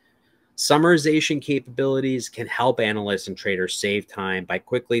saving, summarization capabilities can help analysts and traders save time by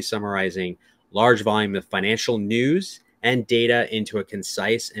quickly summarizing large volume of financial news and data into a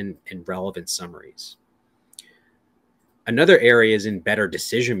concise and relevant summaries. Another area is in better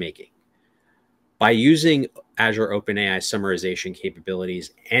decision making. By using Azure OpenAI summarization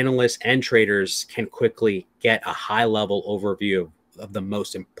capabilities, analysts and traders can quickly get a high-level overview of the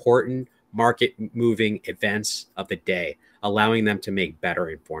most important market-moving events of the day, allowing them to make better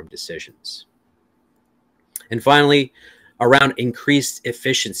informed decisions. And finally, around increased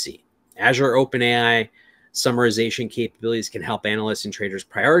efficiency, Azure OpenAI summarization capabilities can help analysts and traders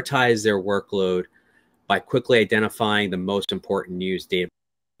prioritize their workload by quickly identifying the most important news data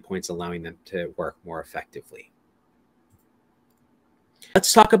points, allowing them to work more effectively.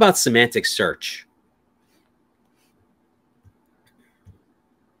 Let's talk about semantic search.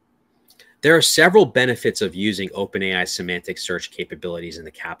 There are several benefits of using OpenAI semantic search capabilities in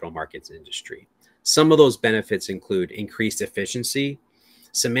the capital markets industry. Some of those benefits include increased efficiency.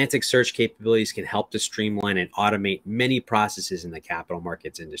 Semantic search capabilities can help to streamline and automate many processes in the capital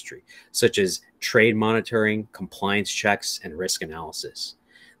markets industry, such as trade monitoring, compliance checks, and risk analysis.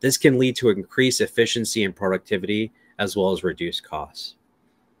 This can lead to increased efficiency and productivity, as well as reduced costs.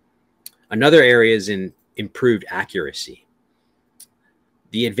 Another area is in improved accuracy.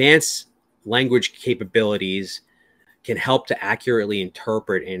 The advanced language capabilities can help to accurately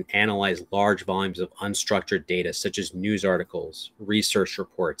interpret and analyze large volumes of unstructured data, such as news articles, research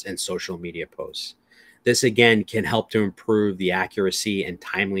reports, and social media posts. This, again, can help to improve the accuracy and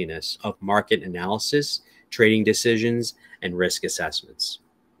timeliness of market analysis, trading decisions, and risk assessments.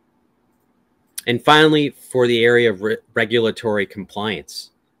 And finally, for the area of regulatory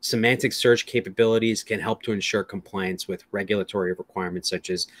compliance, semantic search capabilities can help to ensure compliance with regulatory requirements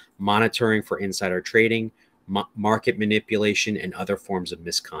such as monitoring for insider trading, market manipulation, and other forms of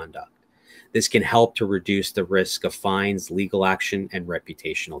misconduct. This can help to reduce the risk of fines, legal action, and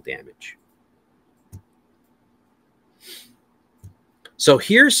reputational damage. So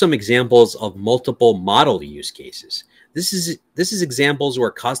here's some examples of multiple model use cases. This is examples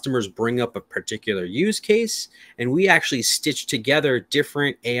where customers bring up a particular use case, and we actually stitch together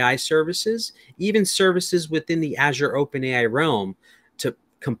different AI services, even services within the Azure OpenAI realm, to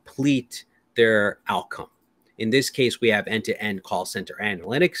complete their outcome. In this case, we have end-to-end call center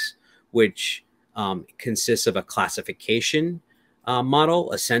analytics, which consists of a classification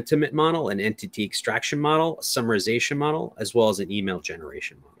model, a sentiment model, an entity extraction model, a summarization model, as well as an email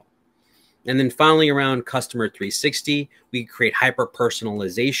generation model. And then finally, around Customer 360, we create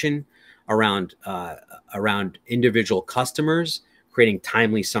hyper-personalization around individual customers, creating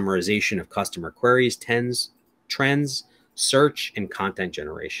timely summarization of customer queries, trends, search, and content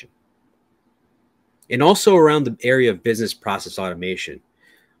generation. And also around the area of business process automation,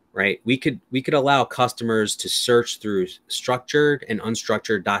 right? We could allow customers to search through structured and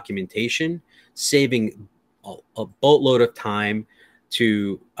unstructured documentation, saving a boatload of time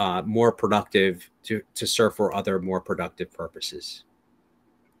to more productive, to serve for other more productive purposes.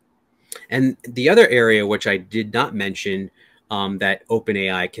 And the other area, which I did not mention, that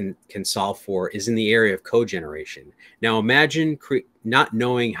OpenAI can solve for is in the area of code generation. Now imagine not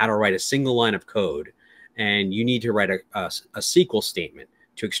knowing how to write a single line of code, and you need to write a SQL statement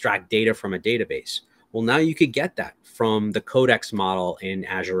to extract data from a database. Well, now you could get that from the Codex model in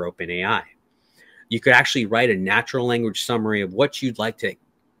Azure OpenAI. You could actually write a natural language summary of what you'd like to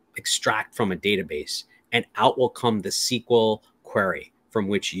extract from a database, and out will come the SQL query from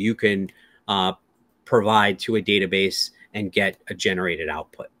which you can provide to a database and get a generated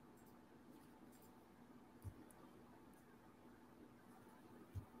output.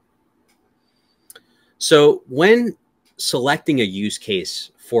 So when selecting a use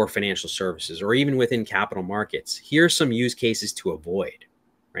case for financial services or even within capital markets, here are some use cases to avoid.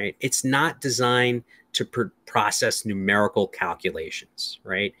 Right? It's not designed to process numerical calculations,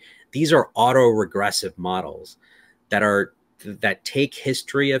 right? These are auto-regressive models that take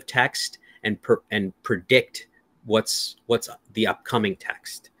history of text and predict what's the upcoming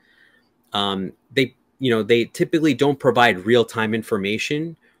text. They typically don't provide real-time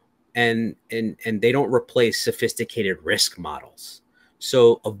information and they don't replace sophisticated risk models.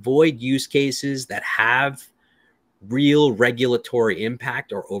 So avoid use cases that have real regulatory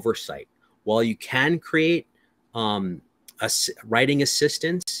impact or oversight. While you can create writing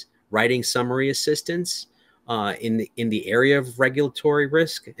assistance, writing summary assistance in the area of regulatory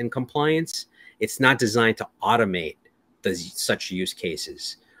risk and compliance, it's not designed to automate such use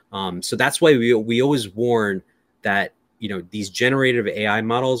cases. So that's why we always warn that, you know, these generative AI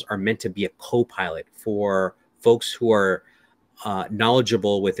models are meant to be a co-pilot for folks who are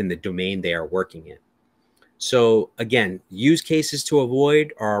knowledgeable within the domain they are working in. So again, use cases to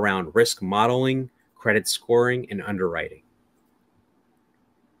avoid are around risk modeling, credit scoring, and underwriting.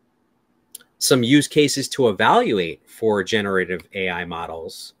 Some use cases to evaluate for generative AI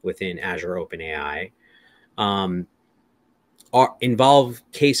models within Azure OpenAI involve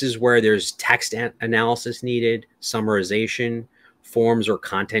cases where there's text analysis needed, summarization, forms or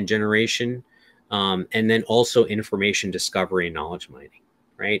content generation, and then also information discovery and knowledge mining,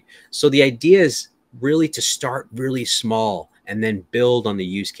 right? So the idea is really to start really small and then build on the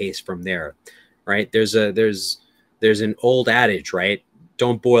use case from there, right? There's an old adage, right?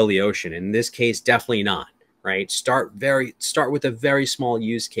 Don't boil the ocean. In this case, definitely not, right? Start with a very small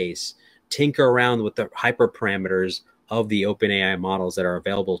use case, tinker around with the hyperparameters of the OpenAI models that are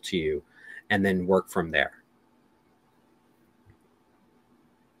available to you, and then work from there.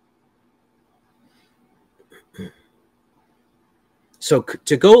 So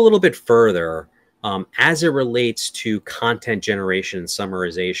to go a little bit further, as it relates to content generation and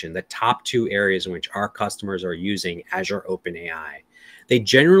summarization, the top two areas in which our customers are using Azure OpenAI, they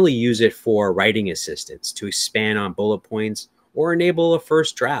generally use it for writing assistance to expand on bullet points or enable a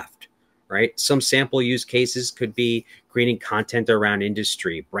first draft, right? Some sample use cases could be creating content around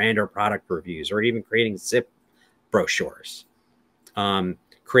industry, brand or product reviews, or even creating zip brochures,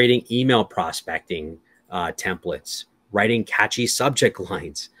 creating email prospecting templates, writing catchy subject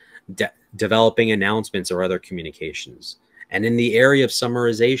lines, developing announcements or other communications. And in the area of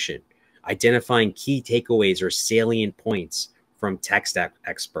summarization, identifying key takeaways or salient points from text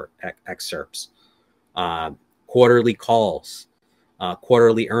excerpts, quarterly calls,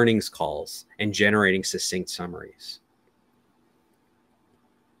 quarterly earnings calls, and generating succinct summaries.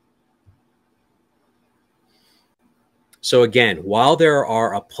 So again, while there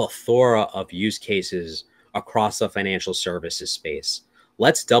are a plethora of use cases across the financial services space,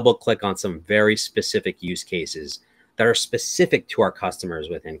 let's double click on some very specific use cases that are specific to our customers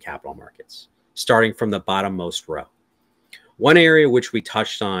within capital markets, starting from the bottommost row. One area which we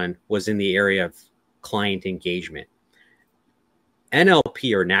touched on was in the area of client engagement.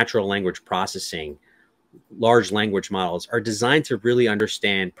 NLP, or natural language processing, large language models are designed to really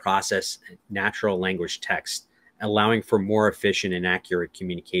understand, process natural language text, allowing for more efficient and accurate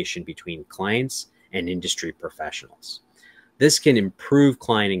communication between clients and industry professionals. This can improve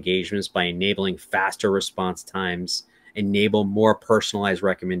client engagements by enabling faster response times, enable more personalized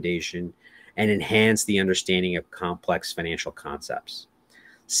recommendation, and enhance the understanding of complex financial concepts.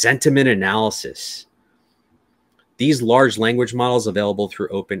 Sentiment analysis. These large language models available through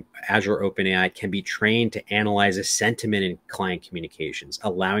Azure OpenAI can be trained to analyze a sentiment in client communications,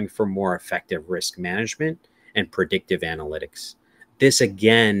 allowing for more effective risk management and predictive analytics. This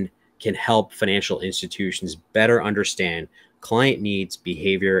again can help financial institutions better understand client needs,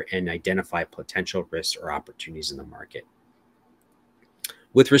 behavior, and identify potential risks or opportunities in the market.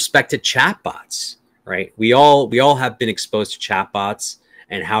 With respect to chatbots, right? We all have been exposed to chatbots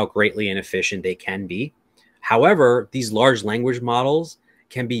and how greatly inefficient they can be. However, these large language models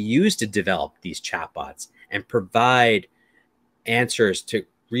can be used to develop these chatbots and provide answers to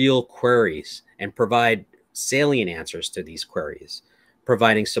real queries and provide salient answers to these queries,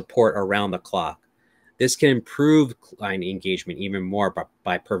 providing support around the clock. This can improve client engagement even more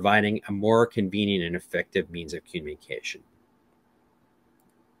by providing a more convenient and effective means of communication.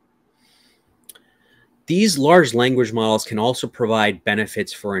 These large language models can also provide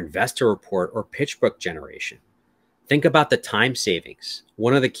benefits for investor report or pitch book generation. Think about the time savings.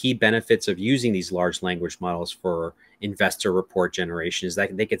 One of the key benefits of using these large language models for investor report generation is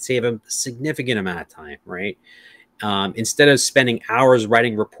that they could save a significant amount of time, right? Instead of spending hours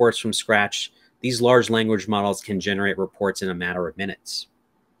writing reports from scratch, these large language models can generate reports in a matter of minutes.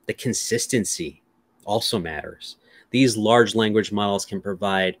 The consistency also matters. These large language models can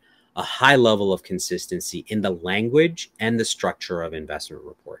provide a high level of consistency in the language and the structure of investment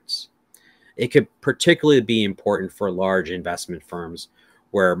reports. It could particularly be important for large investment firms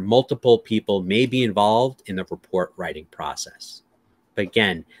where multiple people may be involved in the report writing process. But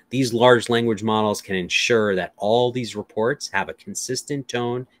again, these large language models can ensure that all these reports have a consistent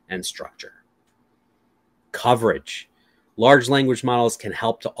tone and structure. Coverage. Large language models can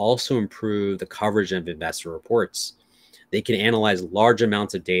help to also improve the coverage of investor reports. They can analyze large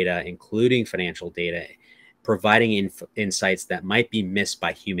amounts of data, including financial data, providing insights that might be missed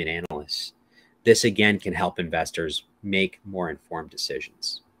by human analysts. This again can help investors make more informed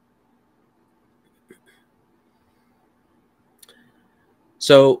decisions.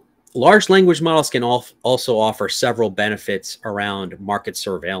 So large language models can also offer several benefits around market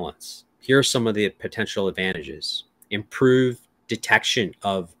surveillance. Here are some of the potential advantages. Improved detection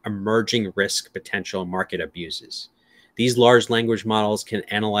of emerging risk potential market abuses. These large language models can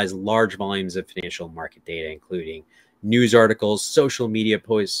analyze large volumes of financial market data, including news articles, social media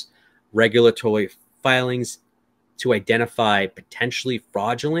posts, regulatory filings, to identify potentially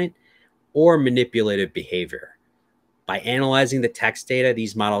fraudulent or manipulative behavior. By analyzing the text data,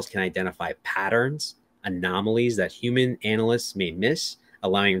 these models can identify patterns, anomalies that human analysts may miss,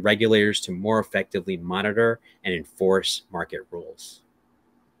 allowing regulators to more effectively monitor and enforce market rules.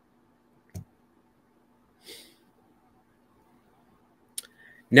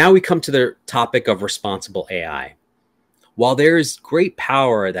 Now we come to the topic of responsible AI. While there is great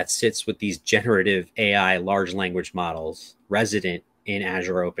power that sits with these generative AI large language models resident in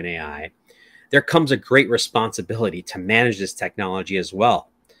Azure OpenAI, there comes a great responsibility to manage this technology as well,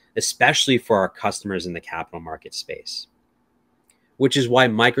 especially for our customers in the capital market space, which is why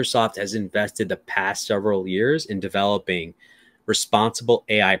Microsoft has invested the past several years in developing responsible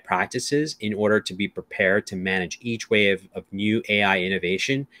AI practices in order to be prepared to manage each wave of new AI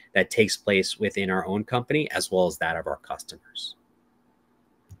innovation that takes place within our own company as well as that of our customers.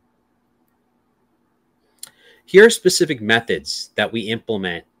 Here are specific methods that we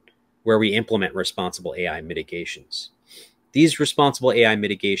implement where we implement responsible AI mitigations. These responsible AI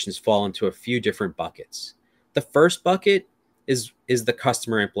mitigations fall into a few different buckets. The first bucket is the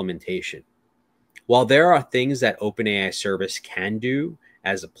customer implementation. While there are things that OpenAI service can do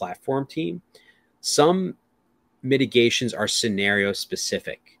as a platform team, some mitigations are scenario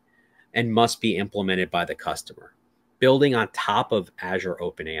specific and must be implemented by the customer, building on top of Azure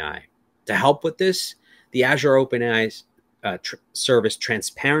OpenAI. To help with this, the Azure OpenAI service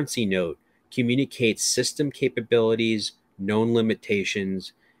transparency note communicates system capabilities, known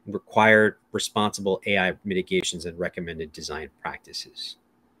limitations, required responsible AI mitigations, and recommended design practices.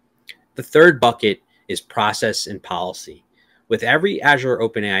 The third bucket is process and policy. With every Azure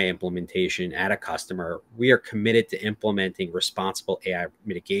OpenAI implementation at a customer, we are committed to implementing responsible AI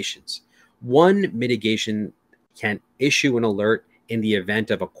mitigations. One mitigation can issue an alert in the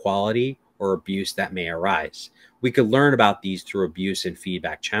event of a quality or abuse that may arise. We could learn about these through abuse and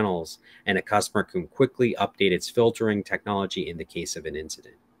feedback channels, and a customer can quickly update its filtering technology in the case of an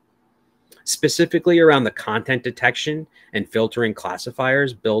incident. Specifically around the content detection and filtering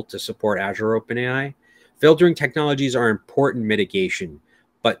classifiers built to support Azure OpenAI, filtering technologies are important mitigation,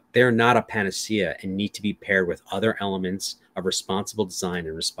 but they're not a panacea and need to be paired with other elements of responsible design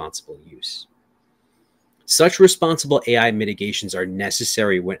and responsible use. Such responsible AI mitigations are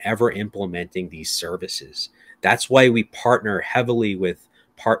necessary whenever implementing these services. That's why we partner heavily with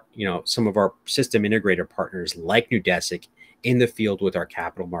some of our system integrator partners like Neudesic in the field with our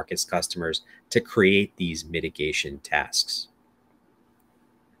capital markets customers to create these mitigation tasks.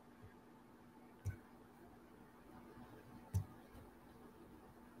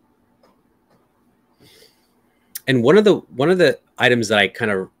 And one of the items that I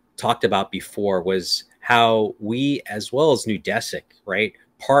kind of talked about before was how we, as well as Neudesic, right,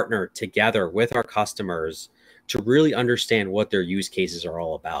 partner together with our customers to really understand what their use cases are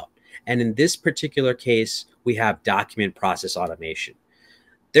all about. And in this particular case, we have document process automation.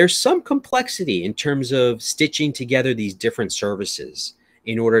 There's some complexity in terms of stitching together these different services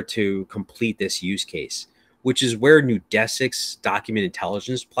in order to complete this use case, which is where Neudesic's document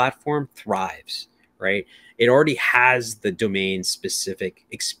intelligence platform thrives, right? It already has the domain specific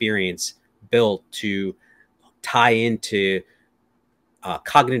experience built to tie into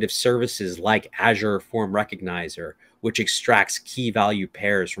cognitive services like Azure Form Recognizer, which extracts key value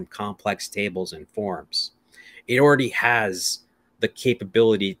pairs from complex tables and forms. It already has the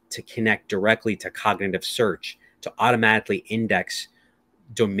capability to connect directly to cognitive search to automatically index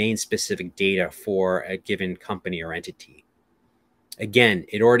domain-specific data for a given company or entity. Again,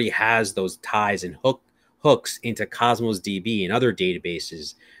 it already has those ties and hooks into Cosmos DB and other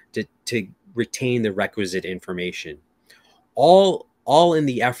databases to retain the requisite information. All in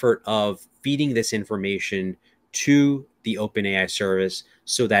the effort of feeding this information to the OpenAI service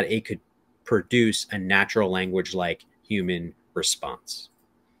so that it could produce a natural language like human response.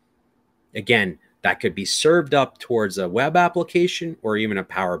 Again, that could be served up towards a web application or even a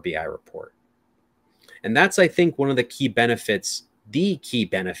Power BI report. And that's, I think, one of the key benefits, the key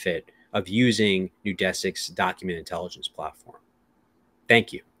benefit of using Neudesic's document intelligence platform.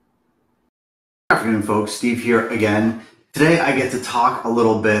 Thank you. Good afternoon, folks. Steve here again. Today, I get to talk a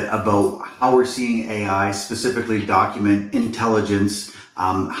little bit about how we're seeing AI, specifically document intelligence,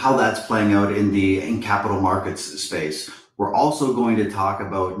 how that's playing out in capital markets space. We're also going to talk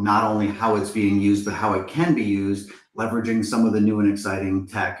about not only how it's being used, but how it can be used, leveraging some of the new and exciting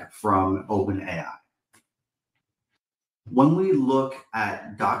tech from OpenAI. When we look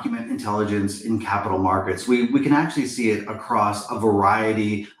at document intelligence in capital markets, we can actually see it across a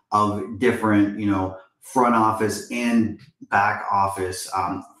variety of different, front office and back office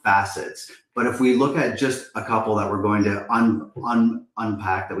facets. But if we look at just a couple that we're going to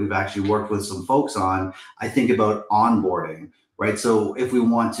unpack that we've actually worked with some folks on, I think about onboarding, right? So if we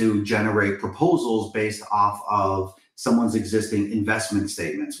want to generate proposals based off of someone's existing investment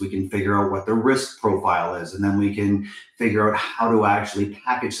statements, we can figure out what their risk profile is, and then we can figure out how to actually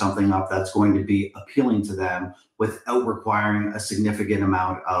package something up that's going to be appealing to them without requiring a significant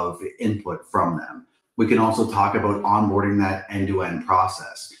amount of input from them. We can also talk about onboarding that end-to-end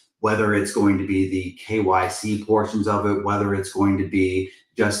process, whether it's going to be the KYC portions of it, whether it's going to be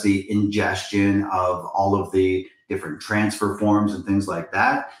just the ingestion of all of the different transfer forms and things like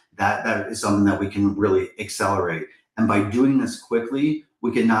that. That is something that we can really accelerate. And by doing this quickly,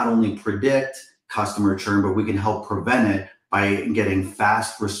 we can not only predict customer churn, but we can help prevent it by getting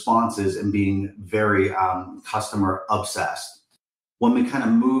fast responses and being very customer obsessed. When we kind of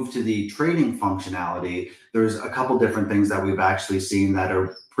move to the trading functionality, there's a couple different things that we've actually seen that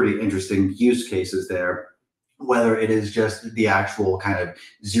are pretty interesting use cases there, whether it is just the actual kind of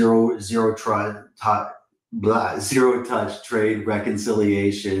zero touch trade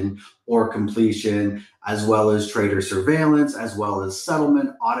reconciliation or completion, as well as trader surveillance, as well as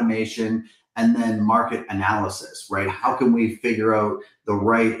settlement automation, and then market analysis, right? How can we figure out the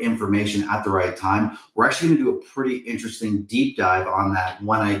right information at the right time? We're actually going to do a pretty interesting deep dive on that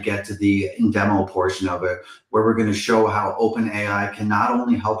when I get to the demo portion of it, where we're going to show how OpenAI can not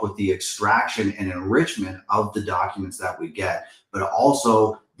only help with the extraction and enrichment of the documents that we get, but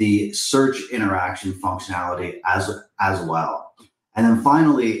also the search interaction functionality as well. And then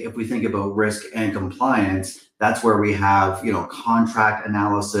finally, if we think about risk and compliance, that's where we have, contract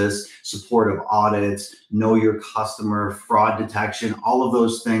analysis, supportive audits, know your customer, fraud detection, all of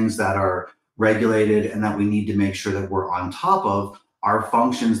those things that are regulated and that we need to make sure that we're on top of are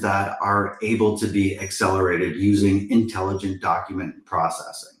functions that are able to be accelerated using intelligent document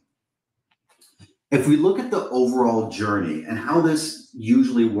processing. If we look at the overall journey and how this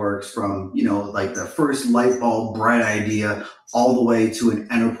usually works from, like the first light bulb, bright idea, all the way to an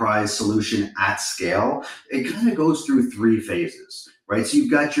enterprise solution at scale, it kind of goes through three phases, right? So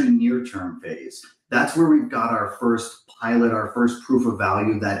you've got your near-term phase. That's where we've got our first pilot, our first proof of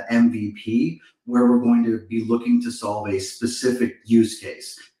value, that MVP, where we're going to be looking to solve a specific use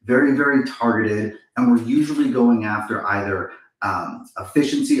case, very, very targeted. And we're usually going after either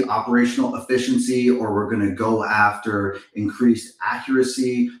efficiency, operational efficiency, or we're going to go after increased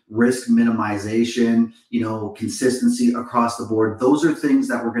accuracy, risk minimization, consistency across the board. Those are things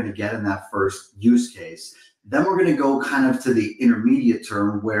that we're going to get in that first use case. Then we're going to go kind of to the intermediate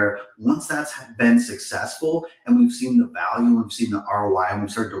term, where once that's been successful and we've seen the value, we've seen the ROI, and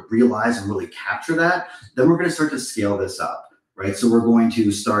we've started to realize and really capture that, then we're going to start to scale this up, right? So we're going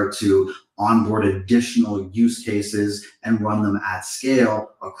to start to onboard additional use cases and run them at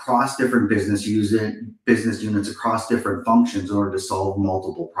scale across different business units, across different functions in order to solve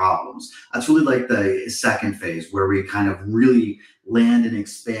multiple problems. That's really like the second phase, where we kind of really land and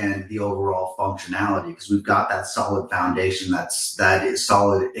expand the overall functionality, because we've got that solid foundation, that is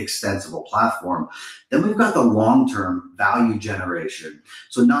solid extensible platform. Then we've got the long-term value generation.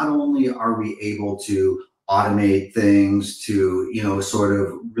 So not only are we able to automate things to, sort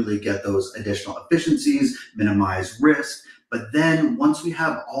of really get those additional efficiencies, minimize risk. But then once we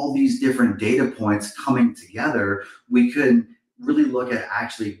have all these different data points coming together, we could really look at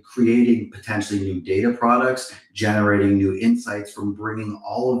actually creating potentially new data products, generating new insights from bringing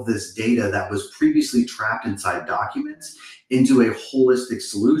all of this data that was previously trapped inside documents into a holistic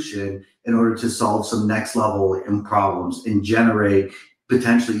solution in order to solve some next level problems and generate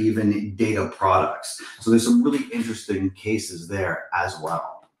potentially even data products. So there's some really interesting cases there as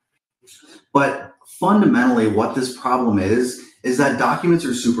well. But fundamentally, what this problem is that documents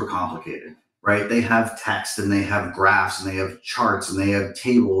are super complicated. right? They have text and they have graphs and they have charts and they have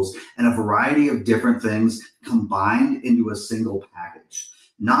tables and a variety of different things combined into a single package.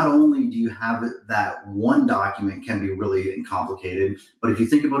 Not only do you have that one document can be really complicated, but if you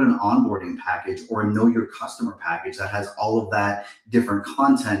think about an onboarding package or a know your customer package that has all of that different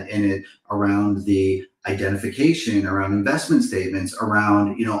content in it around the identification, around investment statements,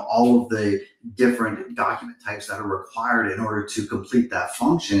 around, you know, all of the different document types that are required in order to complete that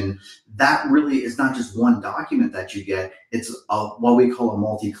function, that really is not just one document that you get, it's what we call a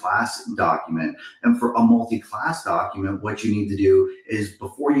multi-class document. And for a multi-class document, what you need to do is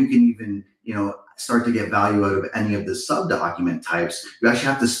before you can even, you know, start to get value out of any of the sub-document types, you actually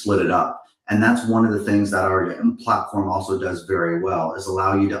have to split it up. And that's one of the things that our platform also does very well, is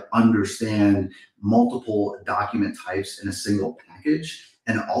allow you to understand multiple document types in a single package.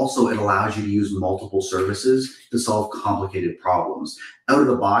 And also it allows you to use multiple services to solve complicated problems. Out of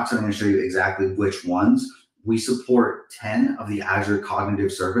the box, I'm going to show you exactly which ones. We support 10 of the Azure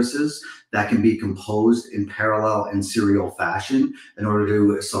cognitive services that can be composed in parallel and serial fashion in order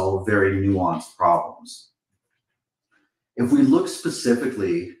to solve very nuanced problems. If we look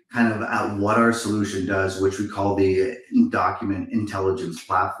specifically kind of at what our solution does, which we call the Document Intelligence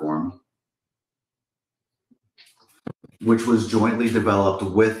Platform, which was jointly developed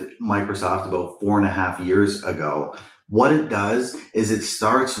with Microsoft about 4.5 years ago. What it does is it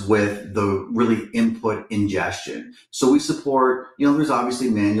starts with the really input ingestion. So we support, you know, there's obviously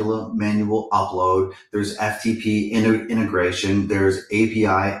manual upload, there's FTP integration, there's API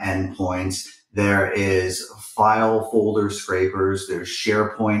endpoints, there is file folder scrapers, there's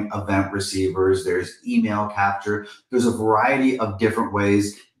SharePoint event receivers, there's email capture, there's a variety of different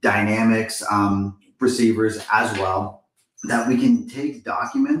ways, Dynamics receivers as well, that we can take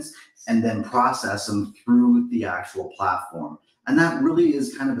documents and then process them through the actual platform. And that really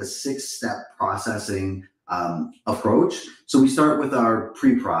is kind of a 6-step processing approach. So we start with our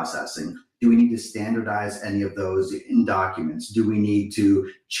pre-processing. Do we need to standardize any of those in documents? Do we need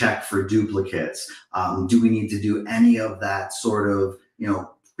to check for duplicates? Do we need to do any of that sort of, you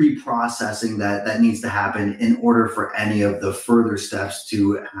know, pre-processing that needs to happen in order for any of the further steps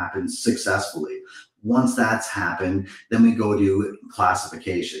to happen successfully? Once that's happened, then we go to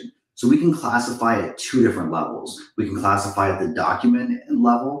classification. So we can classify at 2 different levels. We can classify at the document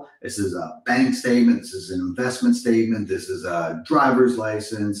level. This is a bank statement. This is an investment statement. This is a driver's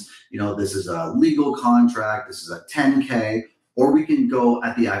license. You know, this is a legal contract. This is a 10K. Or we can go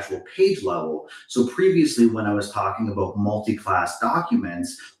at the actual page level. So previously, when I was talking about multi-class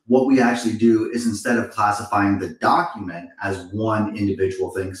documents, what we actually do is instead of classifying the document as one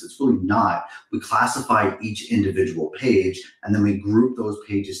individual thing, because it's really not, we classify each individual page and then we group those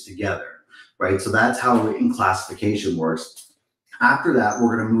pages together, right? So that's how in classification works. After that,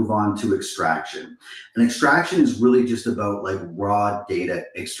 we're going to move on to extraction. And extraction is really just about like raw data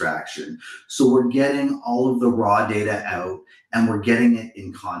extraction. So we're getting all of the raw data out and we're getting it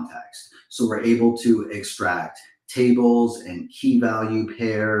in context. So we're able to extract tables and key value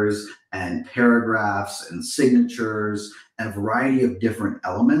pairs and paragraphs and signatures and a variety of different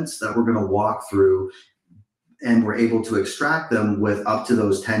elements that we're going to walk through. And we're able to extract them with up to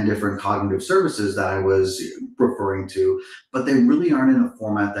those 10 different cognitive services that I was referring to, but they really aren't in a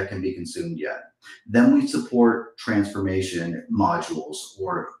format that can be consumed yet. Then we support transformation modules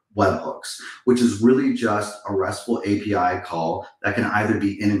or webhooks, which is really just a RESTful API call that can either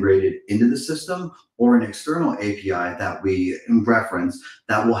be integrated into the system or an external API that we reference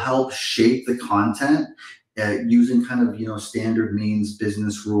that will help shape the content using kind of, you know, standard means,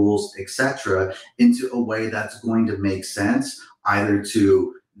 business rules, etc., into a way that's going to make sense either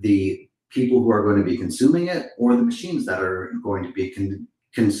to the people who are going to be consuming it or the machines that are going to be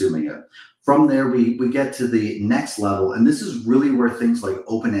consuming it. From there, we get to the next level, and this is really where things like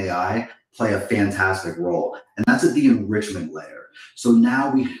OpenAI play a fantastic role, and that's at the enrichment layer. So now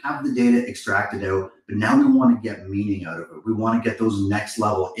we have the data extracted out, but now we want to get meaning out of it. We want to get those next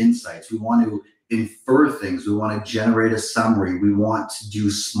level insights. We want to infer things. We want to generate a summary. We want to do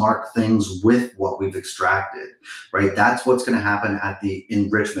smart things with what we've extracted, right? That's what's going to happen at the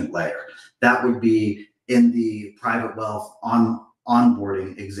enrichment layer. That would be in the private wealth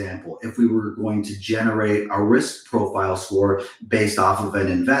onboarding example. If we were going to generate a risk profile score based off of an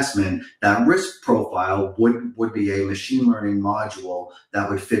investment, that risk profile would be a machine learning module that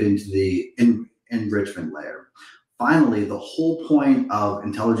would fit into the enrichment layer. Finally, the whole point of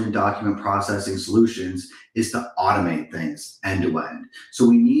intelligent document processing solutions is to automate things end to end. So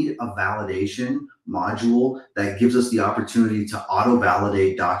we need a validation module that gives us the opportunity to auto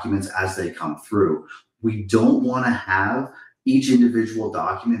validate documents as they come through. We don't want to have each individual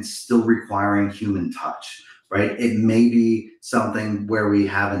document still requiring human touch, right? It may be something where we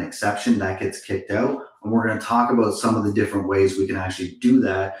have an exception that gets kicked out, and we're going to talk about some of the different ways we can actually do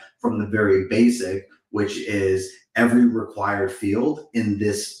that from the very basic, which is every required field in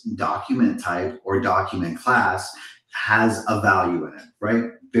this document type or document class has a value in it,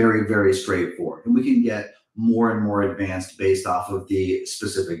 right? Very, very straightforward. And we can get more and more advanced based off of the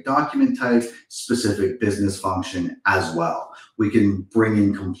specific document type, specific business function as well. We can bring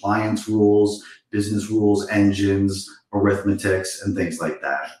in compliance rules, business rules engines, arithmetics, and things like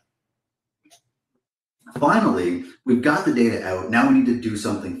that. Finally, we've got the data out. Now we need to do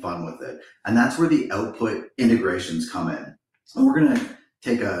something fun with it. And that's where the output integrations come in. And we're going to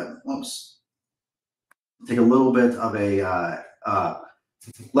take a little bit of a,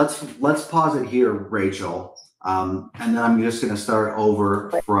 let's pause it here, Rachel. And then I'm just going to start over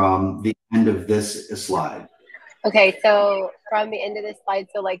from the end of this slide. Okay, so from the end of this slide,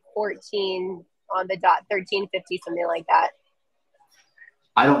 so like 14 on the dot, 1350, something like that.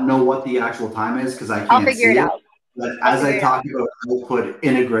 I don't know what the actual time is because I can't I'll figure see it out. But as I talk about output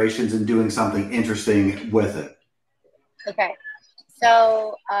integrations and doing something interesting with it. Okay,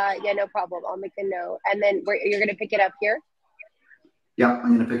 so yeah, no problem. I'll make a note. And then you're going to pick it up here? Yeah,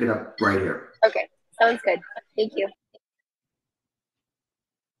 I'm going to pick it up right here. Okay, sounds good. Thank you.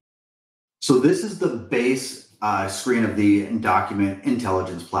 So this is the base screen of the document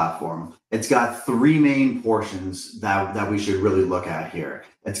intelligence platform. It's got three main portions that we should really look at here.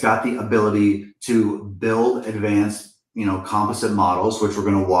 It's got the ability to build advanced, composite models, which we're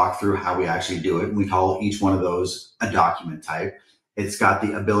going to walk through how we actually do it. And we call each one of those a document type. It's got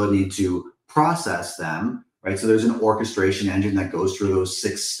the ability to process them, right? So there's an orchestration engine that goes through those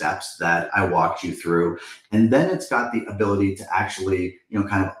 6 steps that I walked you through. And then it's got the ability to actually,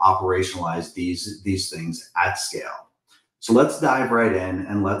 kind of operationalize these things at scale. So let's dive right in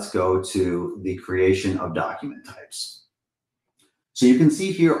and let's go to the creation of document types. So you can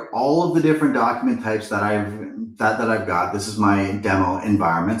see here all of the different document types that I've got. This is my demo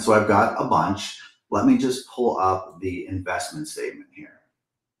environment. So I've got a bunch. Let me just pull up the investment statement here.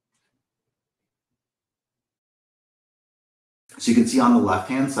 So you can see on the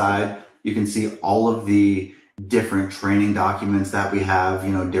left-hand side, you can see all of the different training documents that we have,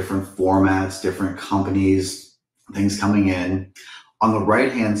 different formats, different companies, things coming in. On the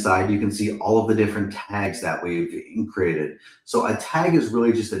right-hand side, you can see all of the different tags that we've created. So a tag is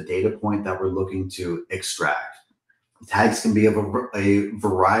really just a data point that we're looking to extract. Tags can be of a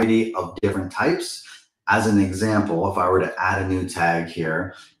variety of different types. As an example, if I were to add a new tag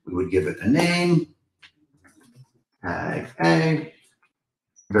here, we would give it a name. Tag A,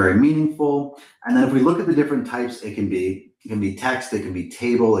 very meaningful. And then if we look at the different types, it can be text, it can be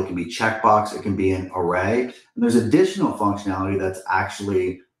table, it can be checkbox, it can be an array. And there's additional functionality that's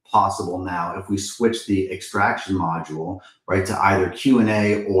actually possible now if we switch the extraction module, right, to either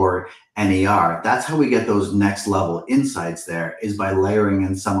Q&A or NER. That's how we get those next level insights there, is by layering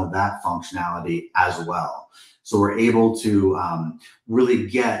in some of that functionality as well. So we're able to really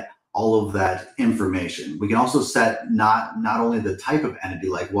get all of that information. We can also set not only the type of entity,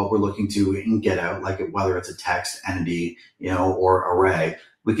 like what we're looking to get out, like whether it's a text entity, or array.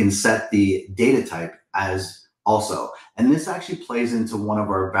 We can set the data type as also. And this actually plays into one of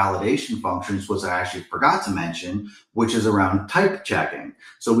our validation functions, which I actually forgot to mention, which is around type checking.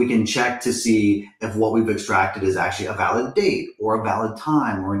 So we can check to see if what we've extracted is actually a valid date or a valid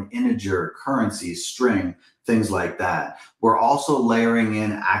time or an integer, currency, string, things like that. We're also layering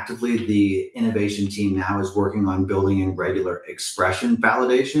in actively. The innovation team now is working on building in regular expression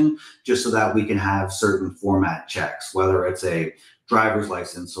validation, just so that we can have certain format checks, whether it's a driver's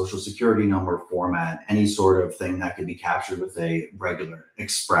license, social security number format, any sort of thing that could be captured with a regular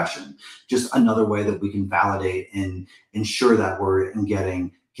expression. Just another way that we can validate and ensure that we're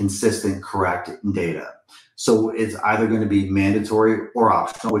getting consistent, correct data. So it's either going to be mandatory or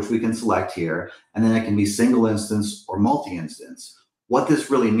optional, which we can select here, and then it can be single instance or multi-instance. What this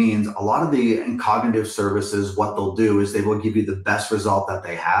really means, a lot of the cognitive services, what they'll do is they will give you the best result that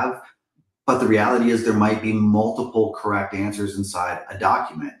they have, but the reality is there might be multiple correct answers inside a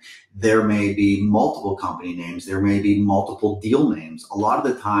document. There may be multiple company names. There may be multiple deal names. A lot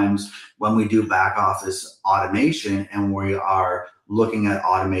of the times when we do back office automation and we are looking at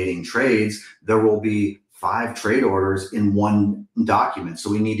automating trades, there will be 5 trade orders in one document.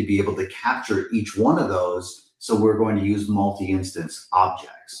 So we need to be able to capture each one of those. So we're going to use multi-instance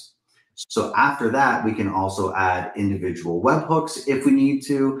objects. So after that, we can also add individual webhooks if we need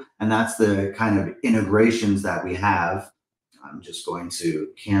to. And that's the kind of integrations that we have. I'm just going to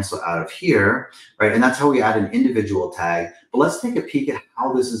cancel out of here, right? And that's how we add an individual tag. But let's take a peek at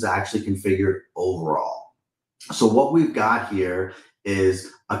how this is actually configured overall. So what we've got here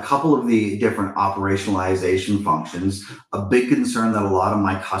is a couple of the different operationalization functions. A big concern that a lot of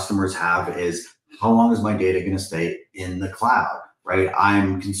my customers have is, how long is my data going to stay in the cloud, right?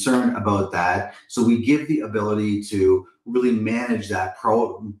 I'm concerned about that. So we give the ability to really manage that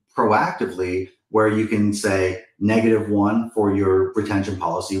proactively, where you can say -1 for your retention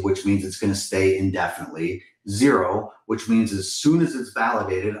policy, which means it's going to stay indefinitely. 0, which means as soon as it's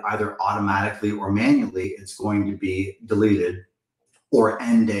validated, either automatically or manually, it's going to be deleted. Or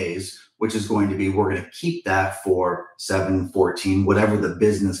end days, which is going to be, we're going to keep that for 7, 14, whatever the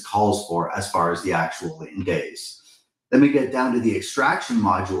business calls for as far as the actual end days. Then we get down to the extraction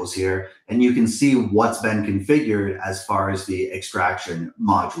modules here, and you can see what's been configured as far as the extraction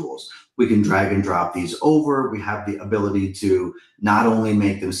modules. We can drag and drop these over. We have the ability to not only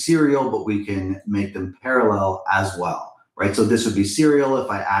make them serial, but we can make them parallel as well, right? So this would be serial. If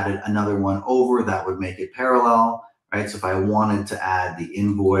I added another one over, that would make it parallel. Right, so if I wanted to add the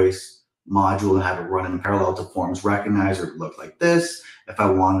invoice module and have it run in parallel to Forms Recognizer, it would look like this. If I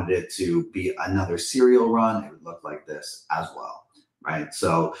wanted it to be another serial run, it would look like this as well, right?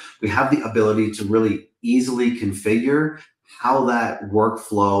 So we have the ability to really easily configure how that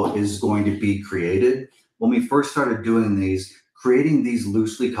workflow is going to be created. When we first started doing these, creating these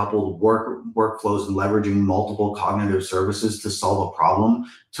loosely coupled workflows and leveraging multiple cognitive services to solve a problem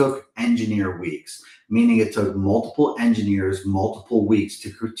took engineer weeks, meaning it took multiple engineers, multiple weeks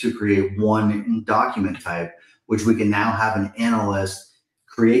to create one document type, which we can now have an analyst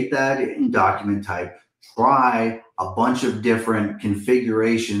create that in document type, try a bunch of different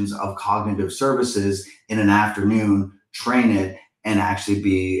configurations of cognitive services in an afternoon, train it, and actually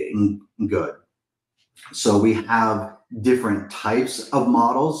be good. So we have different types of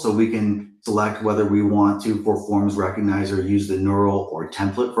models. So we can select whether we want to, for Forms Recognizer, use the neural or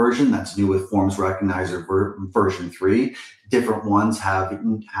template version. That's new with Forms Recognizer version 3. Different ones have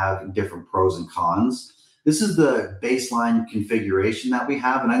different pros and cons. This is the baseline configuration that we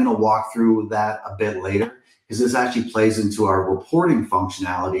have, and I'm going to walk through that a bit later, because this actually plays into our reporting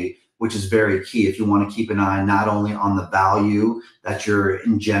functionality, which is very key if you want to keep an eye not only on the value that you're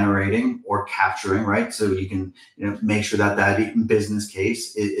generating or capturing, right? So you can make sure that that business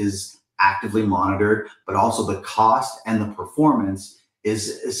case is actively monitored, but also the cost and the performance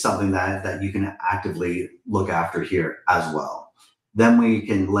is something that you can actively look after here as well. Then we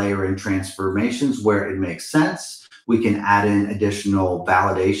can layer in transformations where it makes sense. We can add in additional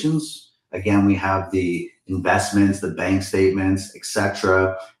validations. Again, we have the investments, the bank statements,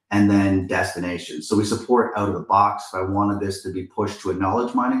 etc., and then destinations. So we support out of the box. If I wanted this to be pushed to a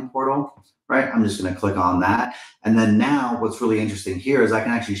knowledge mining portal, right, I'm just going to click on that. And then now what's really interesting here is I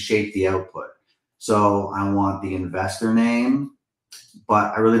can actually shape the output. So I want the investor name,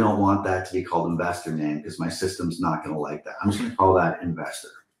 but I really don't want that to be called investor name because my system's not going to like that. I'm just going to call that investor,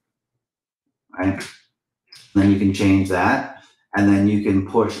 right? Then you can change that. And then you can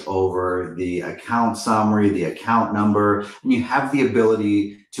push over the account summary, the account number, and you have the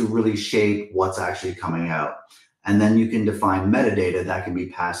ability to really shape what's actually coming out. And then you can define metadata that can be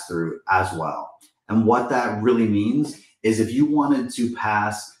passed through as well. And what that really means is if you wanted to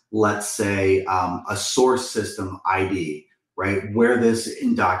pass, let's say, a source system ID, right, where this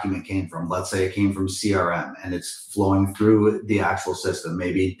document came from. Let's say it came from CRM and it's flowing through the actual system,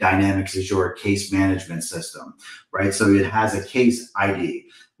 maybe Dynamics Azure case management system, right? So it has a case ID.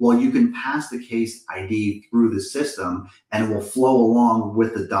 Well, you can pass the case ID through the system and it will flow along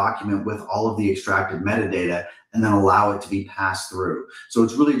with the document with all of the extracted metadata and then allow it to be passed through. So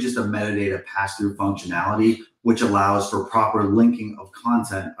it's really just a metadata pass-through functionality, which allows for proper linking of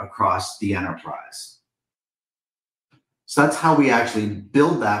content across the enterprise. So that's how we actually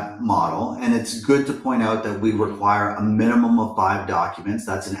build that model. And it's good to point out that we require a minimum of 5 documents.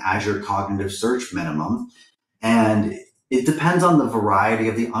 That's an Azure Cognitive Search minimum. And it depends on the variety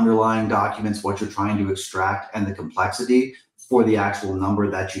of the underlying documents, what you're trying to extract, and the complexity for the actual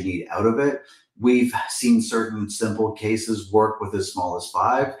number that you need out of it. We've seen certain simple cases work with as small as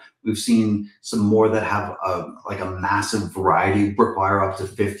 5. We've seen some more that have like a massive variety, require up to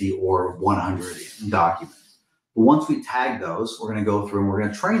 50 or 100 documents. But once we tag those, we're going to go through and we're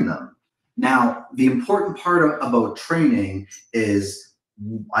going to train them. Now, the important part about training is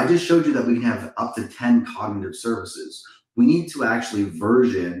I just showed you that we can have up to 10 cognitive services. We need to actually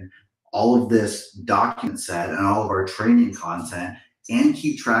version all of this document set and all of our training content and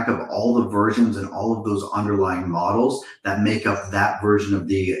keep track of all the versions and all of those underlying models that make up that version of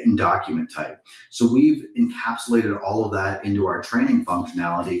the document type. So we've encapsulated all of that into our training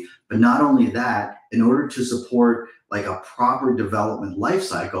functionality. But not only that, in order to support like a proper development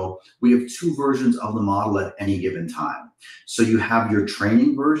lifecycle, we have 2 versions of the model at any given time. So you have your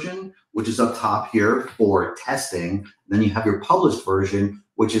training version, which is up top here for testing. Then you have your published version,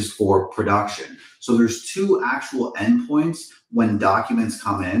 which is for production. So there's 2 actual endpoints when documents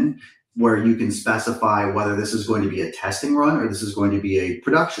come in where you can specify whether this is going to be a testing run or this is going to be a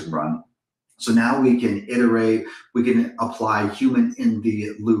production run. So now we can iterate, we can apply human in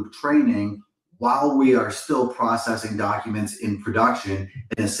the loop training while we are still processing documents in production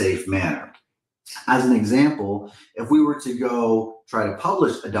in a safe manner. As an example, if we were to go try to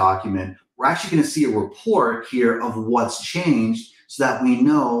publish a document, we're actually going to see a report here of what's changed so that we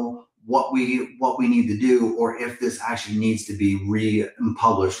know what we need to do, or if this actually needs to be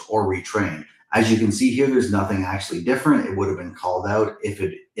republished or retrained. As you can see here, there's nothing actually different. It would have been called out if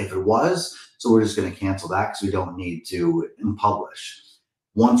it was. So we're just going to cancel that because we don't need to publish.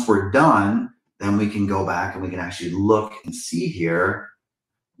 Once we're done, then we can go back and we can actually look and see here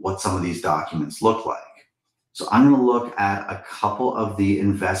what some of these documents look like. So I'm going to look at a couple of the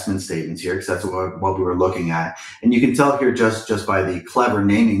investment statements here because that's what we were looking at. And you can tell here just by the clever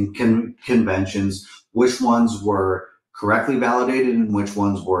naming conventions, which ones were correctly validated and which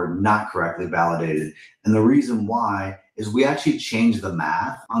ones were not correctly validated. And the reason why is we actually changed the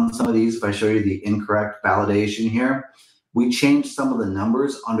math on some of these. If I show you the incorrect validation here, we changed some of the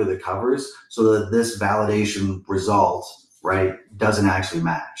numbers under the covers so that this validation result, right, doesn't actually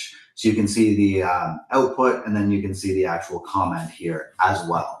match. So you can see the output, and then you can see the actual comment here as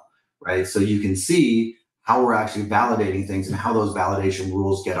well, right? So you can see how we're actually validating things and how those validation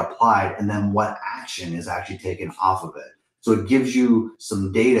rules get applied, and then what action is actually taken off of it. So it gives you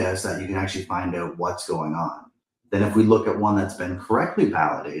some data so that you can actually find out what's going on. Then if we look at one that's been correctly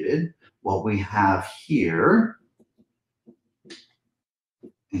validated, what we have here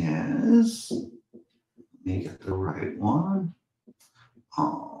is, let me get the right one.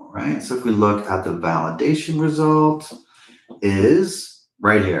 All right, so if we look at the validation result is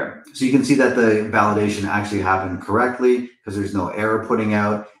right here. So you can see that the validation actually happened correctly because there's no error putting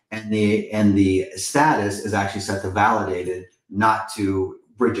out, and the status is actually set to validated, not to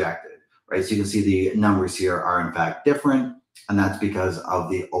rejected, right? So you can see the numbers here are in fact different, and that's because of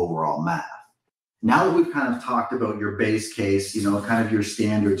the overall math. Now that we've kind of talked about your base case, you know, kind of your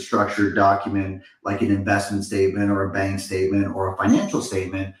standard structured document, like an investment statement or a bank statement or a financial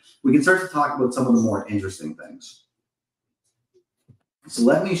statement, we can start to talk about some of the more interesting things. So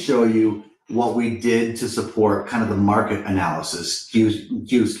let me show you what we did to support kind of the market analysis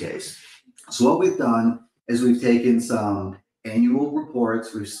use case. So what we've done is we've taken some annual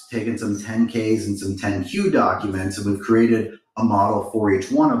reports, we've taken some 10Ks and some 10Q documents, and we've created a model for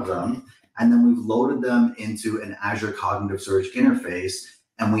each one of them. And then we've loaded them into an Azure Cognitive Search interface,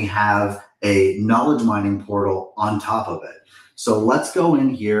 and we have a knowledge mining portal on top of it. So let's go in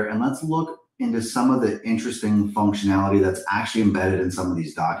here and let's look into some of the interesting functionality that's actually embedded in some of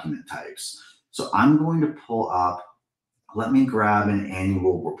these document types. So I'm going to pull up, let me grab an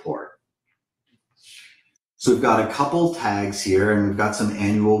annual report. So we've got a couple tags here, and we've got some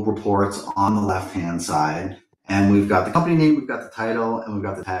annual reports on the left-hand side, and we've got the company name, we've got the title, and we've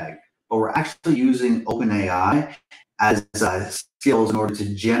got the tag. But we're actually using OpenAI as skills in order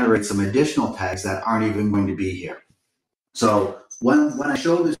to generate some additional tags that aren't even going to be here. So when I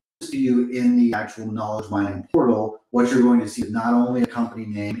show this to you in the actual knowledge mining portal, what you're going to see is not only a company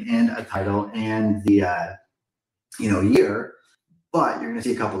name and a title and the year, but you're going to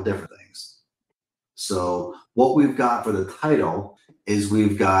see a couple different things. So what we've got for the title is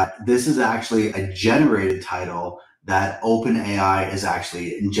this is actually a generated title that OpenAI is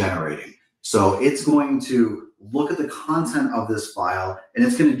actually generating. So it's going to look at the content of this file, and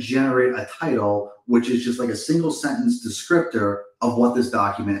it's going to generate a title, which is just like a single sentence descriptor of what this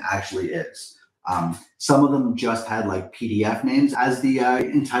document actually is. Some of them just had like PDF names as the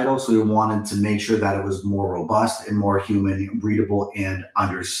title, so we wanted to make sure that it was more robust and more human readable and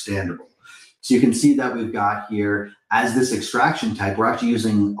understandable. So you can see that we've got here, as this extraction type, we're actually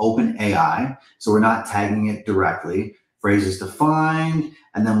using OpenAI. So we're not tagging it directly. Phrases defined,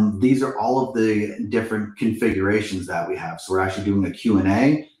 and then these are all of the different configurations that we have. So we're actually doing a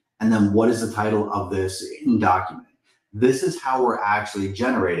Q&A, and then what is the title of this document? This is how we're actually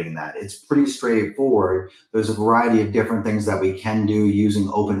generating that. It's pretty straightforward. There's a variety of different things that we can do using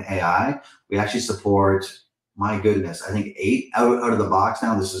OpenAI. We actually support, my goodness, I think 8 out of the box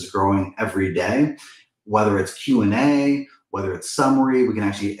now. This is growing every day, whether it's Q&A whether it's summary, we can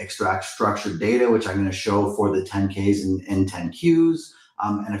actually extract structured data, which I'm going to show for the 10Ks and 10Qs,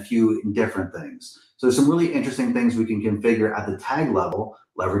 and a few different things. So there's some really interesting things we can configure at the tag level,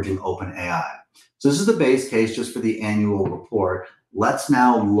 leveraging OpenAI. So this is the base case just for the annual report. Let's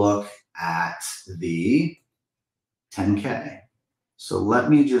now look at the 10K. So let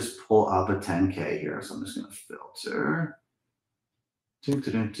me just pull up a 10K here. So I'm just going to filter.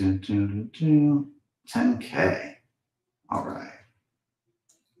 10K. All right.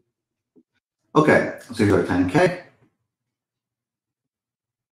 Okay, so here's our 10K.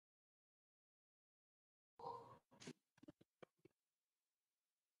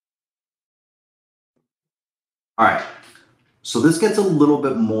 All right. So this gets a little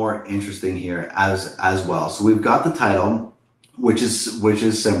bit more interesting here as well. So we've got the title, which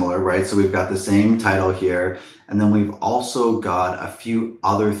is similar, right? So we've got the same title here, and then we've also got a few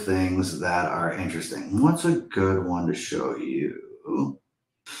other things that are interesting. What's a good one to show you?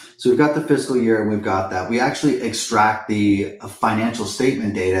 So we've got the fiscal year, and we've got that. We actually extract the financial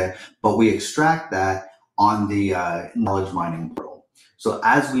statement data, but we extract that on the knowledge mining portal. So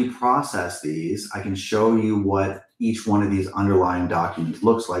as we process these, I can show you what each one of these underlying documents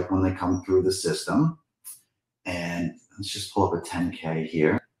looks like when they come through the system. And let's just pull up a 10K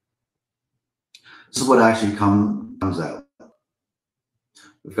here. This is what actually comes out.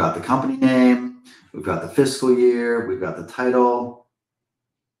 We've got the company name, we've got the fiscal year, we've got the title,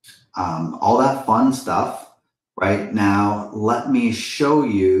 all that fun stuff. Right now, let me show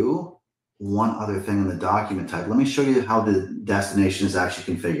you one other thing in the document type. Let me show you how the destination is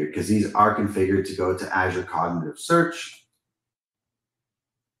actually configured, because these are configured to go to Azure Cognitive Search.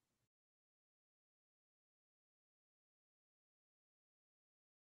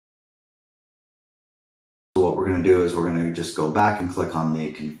 So what we're going to do is we're going to just go back and click on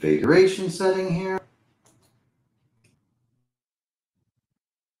the configuration setting here.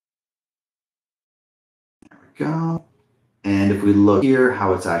 There we go. And if we look here,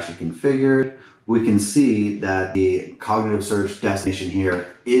 how it's actually configured, we can see that the cognitive search destination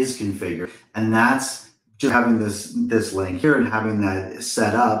here is configured. And that's just having this link here and having that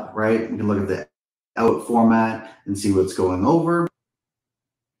set up, right? We can look at the output format and see what's going over.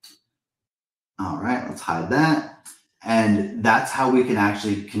 All right, let's hide that. And that's how we can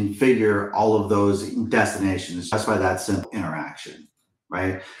actually configure all of those destinations just by that simple interaction.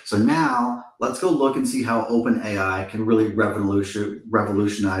 Right? So now let's go look and see how OpenAI can really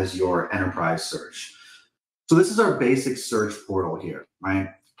revolutionize your enterprise search. So this is our basic search portal here, right?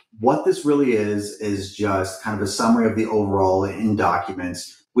 What this really is just kind of a summary of the overall in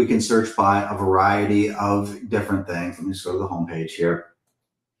documents. We can search by a variety of different things. Let me just go to the home page here.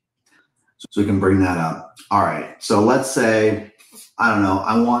 So we can bring that up. All right. So let's say, I don't know,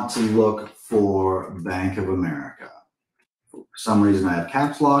 I want to look for Bank of America. For some reason I have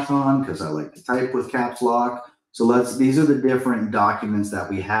caps lock on because I like to type with caps lock. So these are the different documents that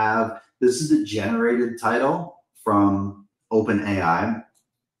we have. This is the generated title from OpenAI.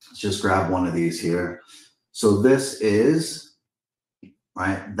 Let's just grab one of these here. So this is,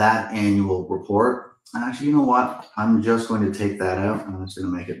 right, that annual report. And actually, you know what? I'm just going to take that out. I'm just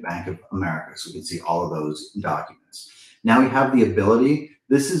going to make it Bank of America so we can see all of those documents. Now we have the ability.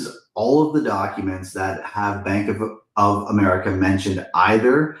 This is all of the documents that have Bank of America mentioned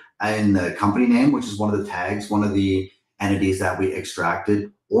either in the company name, which is one of the tags, one of the entities that we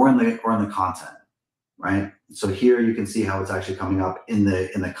extracted, or in the content, right? So here you can see how it's actually coming up in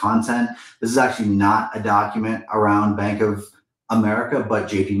the content. This is actually not a document around Bank of America, but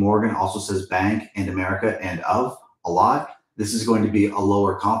JP Morgan also says Bank and America and of a lot. This is going to be a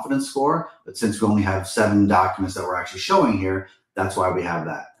lower confidence score, but since we only have 7 documents that we're actually showing here, that's why we have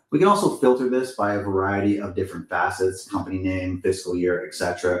that. We can also filter this by a variety of different facets, company name, fiscal year,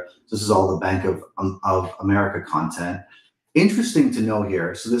 etc. So this is all the Bank of America content. Interesting to know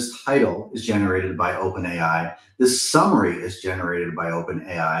here, so this title is generated by OpenAI. This summary is generated by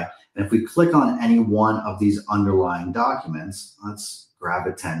OpenAI. And if we click on any one of these underlying documents, let's grab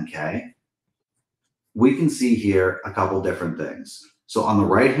a 10K, we can see here a couple different things. So on the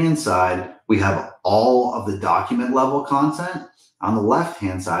right-hand side, we have all of the document level content. On the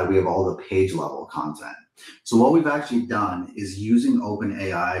left-hand side, we have all the page level content. So what we've actually done is using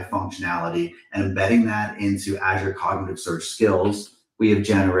OpenAI functionality and embedding that into Azure Cognitive Search skills, we have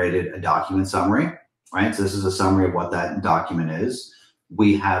generated a document summary, right? So this is a summary of what that document is.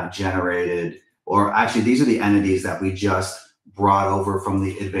 We have generated, or actually these are the entities that we just brought over from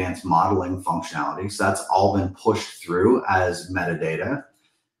the advanced modeling functionality. So that's all been pushed through as metadata.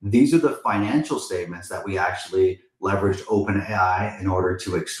 These are the financial statements that we actually leveraged OpenAI in order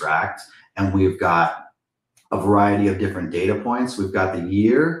to extract. And we've got a variety of different data points. We've got the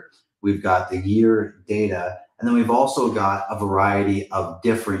year data, and then we've also got a variety of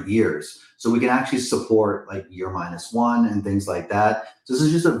different years. So we can actually support like year -1 and things like that. So this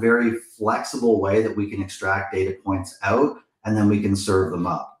is just a very flexible way that we can extract data points out, and then we can serve them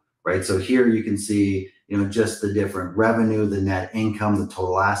up, right? So here you can see, just the different revenue, the net income, the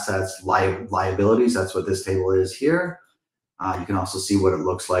total assets, liabilities. That's what this table is here. You can also see what it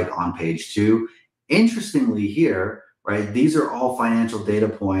looks like on page 2. Interestingly here, right, these are all financial data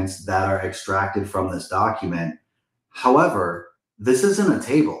points that are extracted from this document. However, this isn't a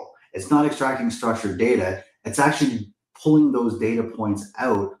table. It's not extracting structured data. It's actually pulling those data points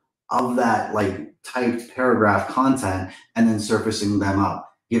out of that like typed paragraph content and then surfacing them up,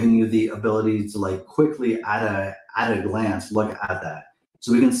 giving you the ability to like quickly at a glance look at that.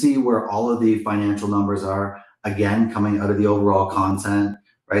 So we can see where all of the financial numbers are, again, coming out of the overall content,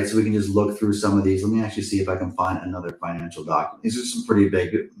 right? So we can just look through some of these. Let me actually see if I can find another financial document. These are some pretty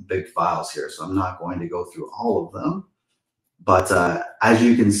big files here, so I'm not going to go through all of them. But as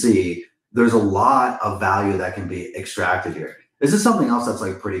you can see, there's a lot of value that can be extracted here. This is something else that's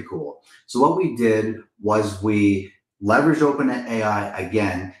like pretty cool. So what we did was we leveraged OpenAI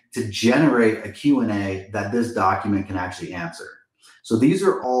again to generate a Q&A that this document can actually answer. So these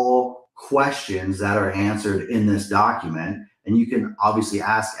are all questions that are answered in this document, and you can obviously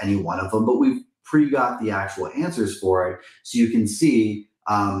ask any one of them, but we've pre-got the actual answers for it, so you can see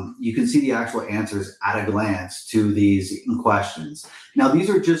the actual answers at a glance to these questions. Now, these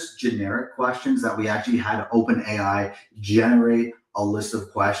are just generic questions that we actually had OpenAI generate a list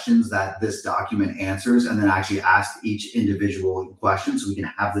of questions that this document answers, and then actually ask each individual question so we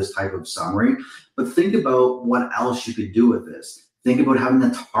can have this type of summary. But think about what else you could do with this. Think about having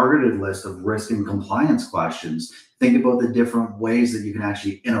a targeted list of risk and compliance questions. Think about the different ways that you can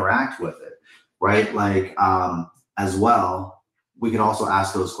actually interact with it, right? Like as well, we can also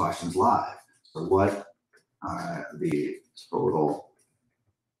ask those questions live. So what are the total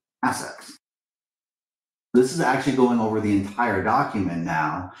assets? This is actually going over the entire document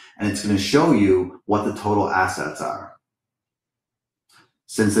now, and it's going to show you what the total assets are.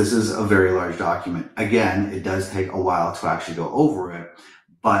 Since this is a very large document, again, it does take a while to actually go over it,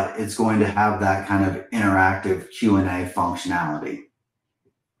 but it's going to have that kind of interactive Q&A functionality.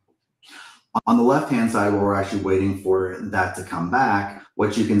 On the left-hand side, while we're actually waiting for that to come back,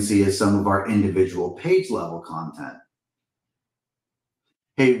 what you can see is some of our individual page level content.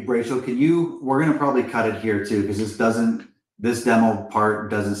 Hey, Rachel, we're going to probably cut it here too, because this demo part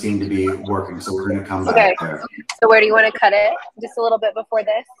doesn't seem to be working. So we're going to come back there. So where do you want to cut it? Just a little bit before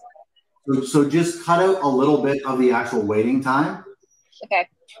this? So just cut out a little bit of the actual waiting time. Okay.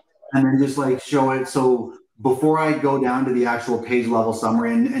 And then just like show it. So before I go down to the actual page level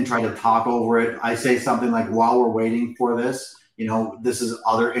summary and try to talk over it, I say something like, while we're waiting for this, this is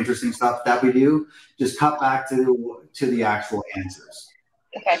other interesting stuff that we do. Just cut back to the actual answers.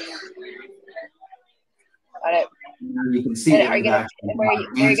 Okay. Got it. And you can see where are you going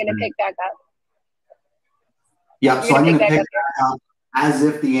to pick back up? Yeah, so I'm going to pick back up as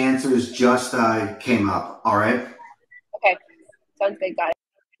if the answers just came up. All right. Okay. Sounds good. Got it.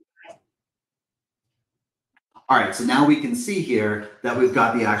 All right, so now we can see here that we've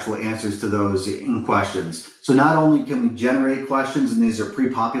got the actual answers to those questions. So not only can we generate questions, and these are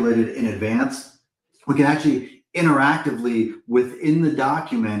pre-populated in advance, we can actually interactively within the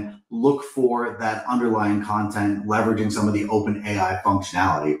document look for that underlying content, leveraging some of the OpenAI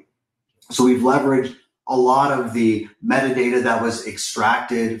functionality. So we've leveraged a lot of the metadata that was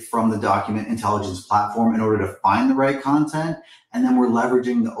extracted from the document intelligence platform in order to find the right content. And then we're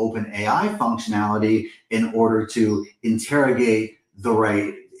leveraging the OpenAI functionality in order to interrogate the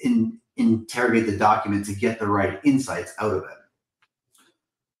document to get the right insights out of it.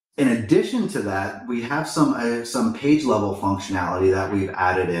 In addition to that, we have some page level functionality that we've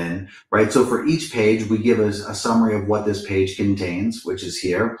added in, right? So for each page, we give us a summary of what this page contains, which is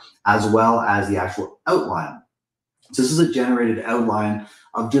here, as well as the actual outline. So this is a generated outline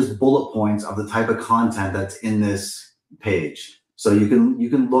of just bullet points of the type of content that's in this page. So you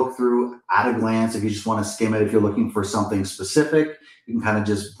can look through at a glance if you just want to skim it. If you're looking for something specific, you can kind of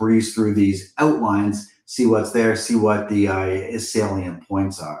just breeze through these outlines, see what's there, see what the salient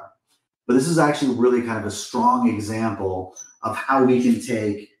points are. But this is actually really kind of a strong example of how we can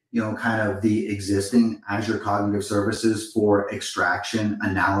take, kind of the existing Azure Cognitive Services for extraction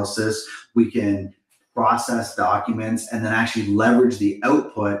analysis. We can process documents and then actually leverage the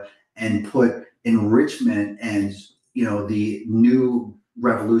output and put enrichment and, the new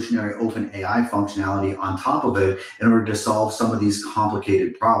revolutionary open AI functionality on top of it in order to solve some of these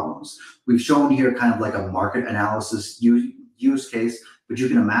complicated problems. We've shown here kind of like a market analysis use case, but you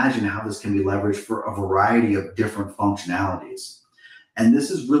can imagine how this can be leveraged for a variety of different functionalities. And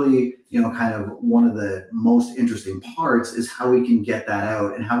this is really, kind of one of the most interesting parts is how we can get that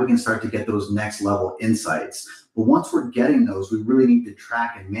out and how we can start to get those next level insights. But once we're getting those, we really need to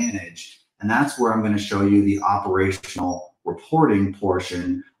track and manage. And that's where I'm going to show you the operational reporting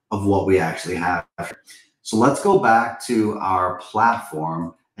portion of what we actually have. So let's go back to our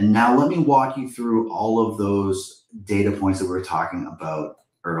platform. And now let me walk you through all of those data points that we were talking about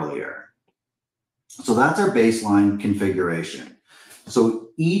earlier. So that's our baseline configuration. So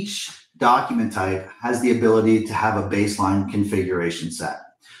each document type has the ability to have a baseline configuration set.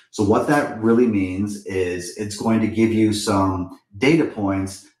 So what that really means is it's going to give you some data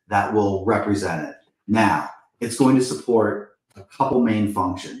points that will represent it. Now, it's going to support a couple main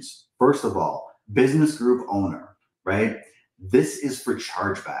functions. First of all, business group owner, right? This is for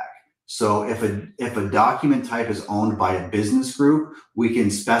chargeback. So if a document type is owned by a business group, we can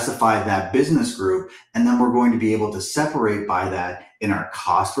specify that business group, and then we're going to be able to separate by that in our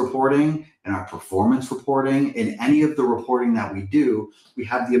cost reporting, in our performance reporting, in any of the reporting that we do. We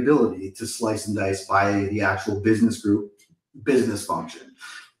have the ability to slice and dice by the actual business group, business function.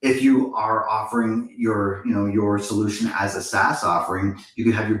 If you are offering your solution as a SaaS offering, you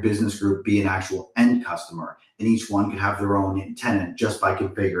could have your business group be an actual end customer, and each one could have their own tenant just by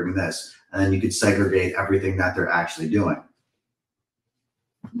configuring this. And then you could segregate everything that they're actually doing.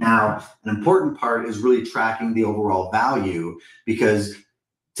 Now, an important part is really tracking the overall value, because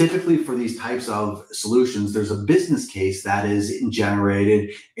typically for these types of solutions, there's a business case that is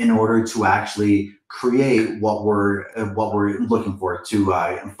generated in order to actually create what we're looking for to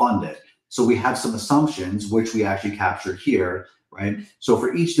fund it. So we have some assumptions which we actually captured here, right? So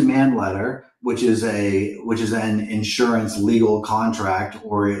for each demand letter, which is an insurance legal contract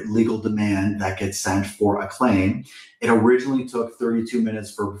or a legal demand that gets sent for a claim, it originally took 32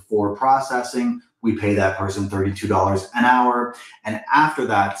 minutes for processing. We pay that person $32 an hour, and after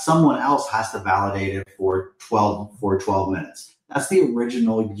that, someone else has to validate it for 12 minutes. That's the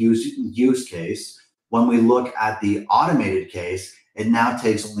original use case. When we look at the automated case, it now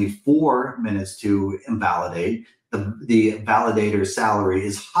takes only 4 minutes to invalidate. The validator's salary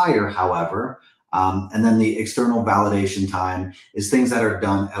is higher, however, and then the external validation time is things that are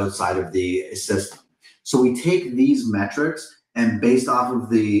done outside of the system. So we take these metrics, and based off of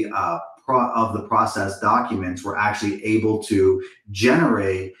the process documents, we're actually able to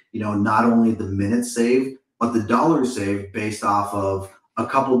generate, not only the minutes saved, but the dollars saved based off of a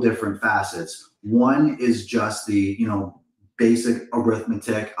couple different facets. One is just the, basic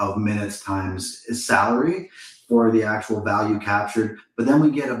arithmetic of minutes times salary for the actual value captured. But then we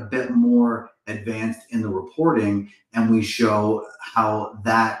get a bit more advanced in the reporting, and we show how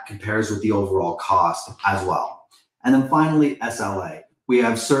that compares with the overall cost as well. And then finally, SLA. We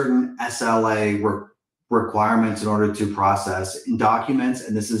have certain SLA requirements in order to process in documents,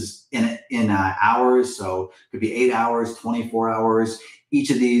 and this is in hours. So it could be 8 hours, 24 hours. Each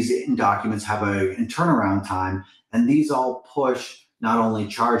of these documents have a turnaround time, and these all push not only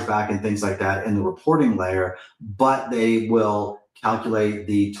chargeback and things like that in the reporting layer, but they will calculate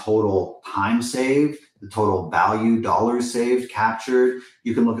the total time saved, the total value, dollars saved, captured.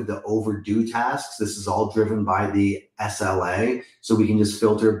 You can look at the overdue tasks. This is all driven by the SLA. So we can just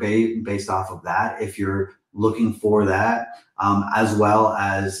filter based off of that if you're looking for that, as well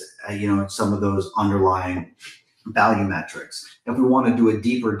as, some of those underlying value metrics. If we want to do a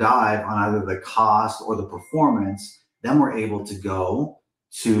deeper dive on either the cost or the performance, then we're able to go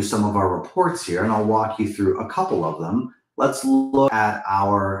to some of our reports here, and I'll walk you through a couple of them. Let's look at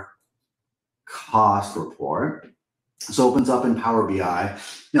our cost report. This opens up in Power BI.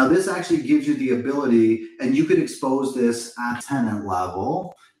 Now, this actually gives you the ability, and you could expose this at tenant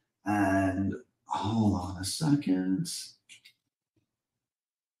level. And hold on a second.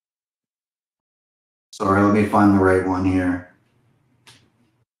 Sorry, let me find the right one here.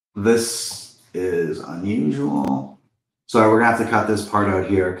 This is unusual. Sorry, we're gonna have to cut this part out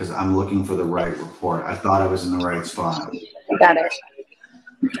here because I'm looking for the right report. I thought I was in the right spot. Got it.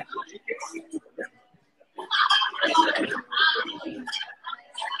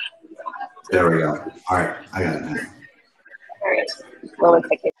 There we go. All right, I got it now. All right. Well, let's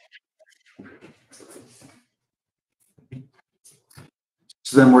take it.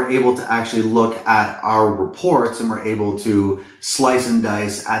 So then we're able to actually look at our reports, and we're able to slice and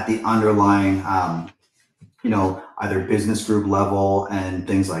dice at the underlying, either business group level and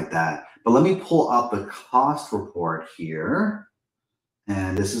things like that. But let me pull up the cost report here.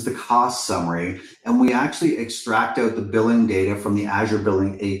 And this is the cost summary. And we actually extract out the billing data from the Azure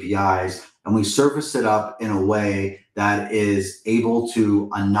billing APIs, and we surface it up in a way that is able to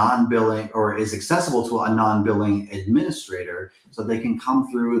a non-billing, or is accessible to a non-billing administrator. So they can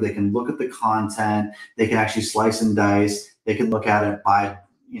come through, they can look at the content, they can actually slice and dice, they can look at it by,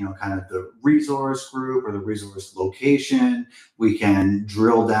 kind of the resource group or the resource location. We can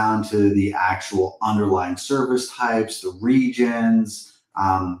drill down to the actual underlying service types, the regions,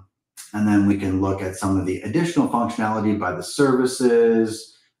 and then we can look at some of the additional functionality by the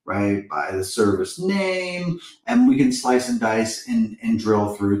services, right, by the service name, and we can slice and dice and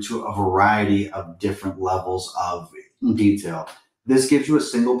drill through to a variety of different levels of detail. This gives you a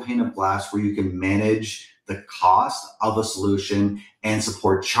single pane of glass where you can manage the cost of a solution and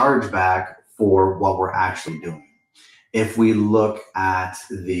support chargeback for what we're actually doing. If we look at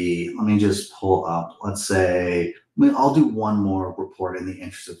let me just pull up, let's say, I'll do one more report in the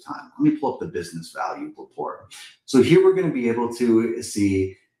interest of time. Let me pull up the business value report. So here we're going to be able to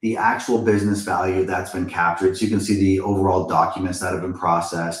see the actual business value that's been captured. So you can see the overall documents that have been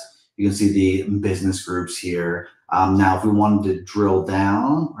processed. You can see the business groups here. Now, if we wanted to drill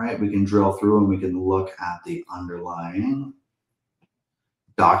down, right, we can drill through and we can look at the underlying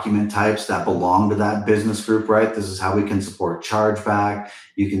document types that belong to that business group, right? This is how we can support chargeback.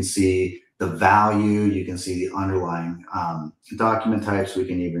 You can see the value, you can see the underlying document types. We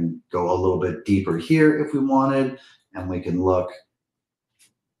can even go a little bit deeper here if we wanted, and we can look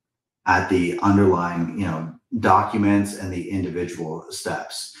at the underlying, documents and the individual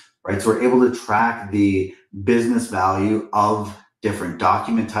steps, right? So we're able to track the business value of different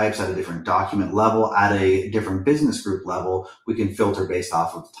document types at a different document level, at a different business group level. We can filter based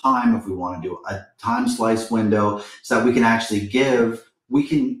off of time if we want to do a time slice window, so that we can actually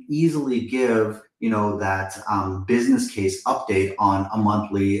easily give, that business case update on a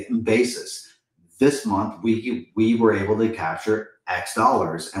monthly basis. This month, we were able to capture X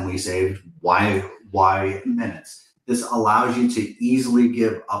dollars and we saved Y minutes. This allows you to easily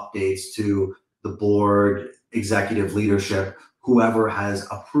give updates to the board, executive leadership, whoever has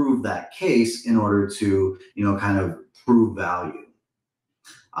approved that case, in order to, kind of prove value.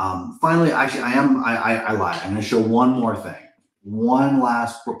 Finally, actually, I lied. I'm going to show one more thing. One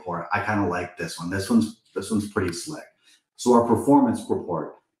last report. I kind of like this one. This one's pretty slick. So our performance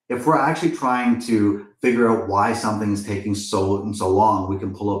report. If we're actually trying to figure out why something is taking so long, we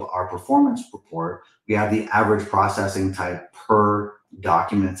can pull up our performance report. We have the average processing type per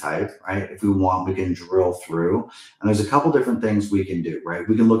document type, right? If we want, we can drill through. And there's a couple different things we can do, right?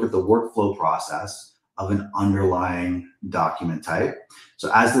 We can look at the workflow process of an underlying document type.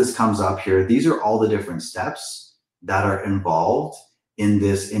 So as this comes up here, these are all the different steps that are involved in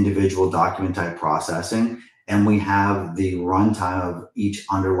this individual document type processing. And we have the runtime of each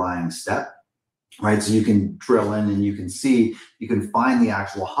underlying step, right? So you can drill in and you can find the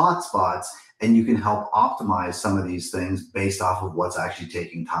actual hotspots, and you can help optimize some of these things based off of what's actually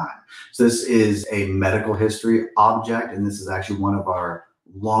taking time. So this is a medical history object, and this is actually one of our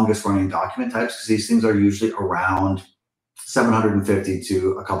longest running document types, because these things are usually around 750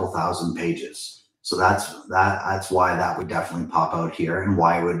 to a couple thousand pages. So that's why that would definitely pop out here, and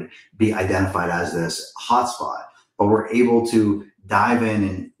why it would be identified as this hotspot. But we're able to dive in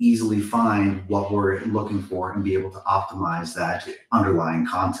and easily find what we're looking for and be able to optimize that underlying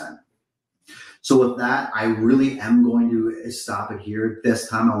content. So with that, I really am going to stop it here. This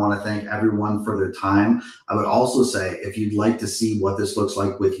time, I want to thank everyone for their time. I would also say, if you'd like to see what this looks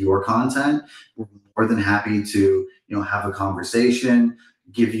like with your content, we're more than happy to, have a conversation,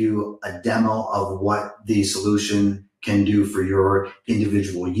 give you a demo of what the solution can do for your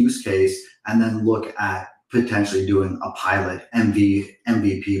individual use case, and then look at potentially doing a pilot,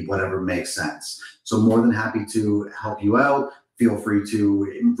 MVP, whatever makes sense. So more than happy to help you out. Feel free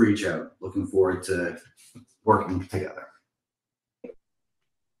to reach out. Looking forward to working together.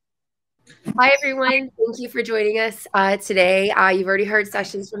 Hi, everyone. Thank you for joining us today. You've already heard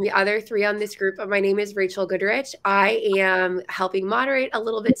sessions from the other three on this group, but my name is Rachel Goodrich. I am helping moderate a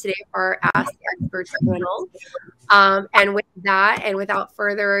little bit today for our Ask the Experts panel. And with that, and without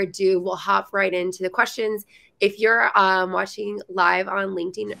further ado, we'll hop right into the questions. If you're watching live on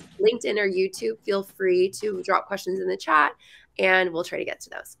LinkedIn or YouTube, feel free to drop questions in the chat, and we'll try to get to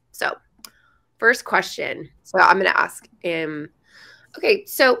those. So first question. So I'm going to ask him, okay,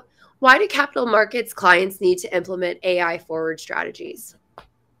 so why do capital markets clients need to implement AI forward strategies?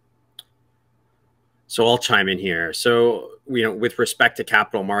 So I'll chime in here. So, with respect to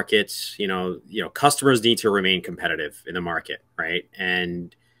capital markets, customers need to remain competitive in the market, right?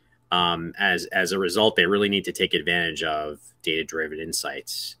 And As a result, they really need to take advantage of data-driven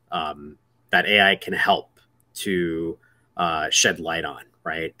insights that AI can help to shed light on,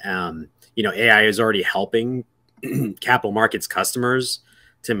 right? AI is already helping capital markets customers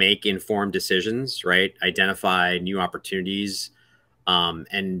to make informed decisions, right? Identify new opportunities,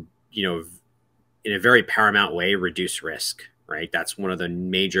 and, in a very paramount way, reduce risk, right? That's one of the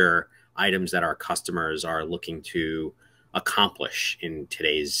major items that our customers are looking to accomplish in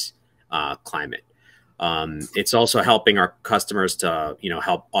today's climate. It's also helping our customers to,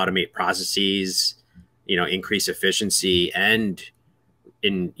 help automate processes, increase efficiency, and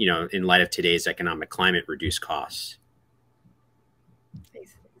in light of today's economic climate, reduce costs.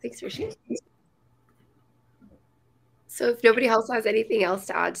 Thanks, Rishi. So if nobody else has anything else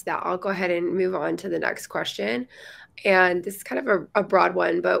to add to that, I'll go ahead and move on to the next question. And this is kind of a broad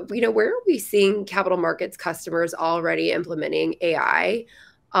one, but where are we seeing capital markets customers already implementing AI,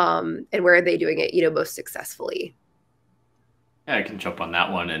 and where are they doing it, most successfully? Yeah, I can jump on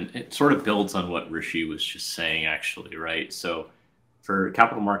that one, and it sort of builds on what Rishi was just saying, actually, right? So for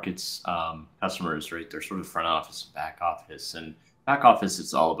capital markets customers, right, they're sort of front office and back office, and back office,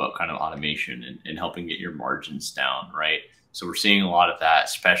 it's all about kind of automation and helping get your margins down, right? So we're seeing a lot of that,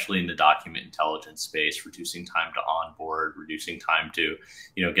 especially in the document intelligence space, reducing time to onboard, reducing time to,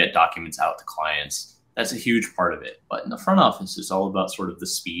 get documents out to clients. That's a huge part of it. But in the front office, it's all about sort of the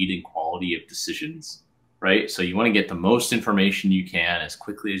speed and quality of decisions, right? So you want to get the most information you can as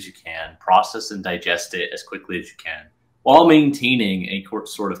quickly as you can, process and digest it as quickly as you can, while maintaining a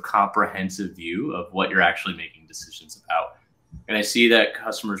sort of comprehensive view of what you're actually making decisions about. And I see that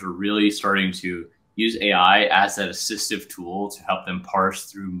customers are really starting to use AI as that assistive tool to help them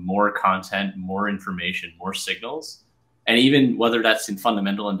parse through more content, more information, more signals. And even whether that's in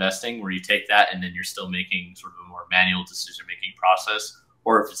fundamental investing, where you take that and then you're still making sort of a more manual decision-making process,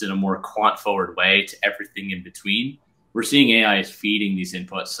 or if it's in a more quant-forward way to everything in between, we're seeing AI is feeding these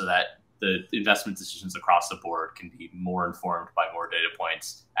inputs so that the investment decisions across the board can be more informed by more data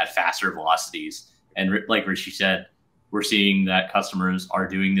points at faster velocities. And like Rishi said, we're seeing that customers are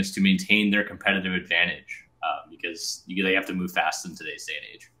doing this to maintain their competitive advantage because they have to move fast in today's day and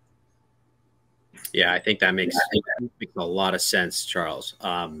age. Yeah, I think that makes a lot of sense, Charles.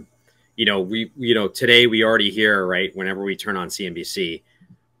 Today we already hear, right, whenever we turn on CNBC,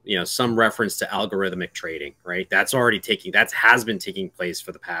 some reference to algorithmic trading, right? That has been taking place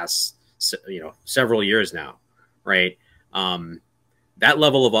for the past, several years now, right? That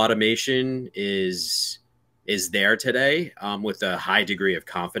level of automation is there today with a high degree of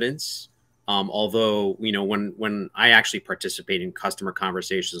confidence. Although, when I actually participate in customer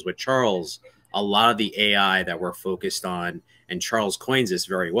conversations with Charles, a lot of the AI that we're focused on, and Charles coins this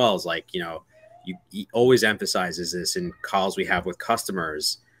very well, is like, he always emphasizes this in calls we have with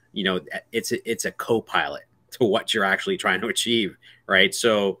customers, it's a co-pilot to what you're actually trying to achieve, right?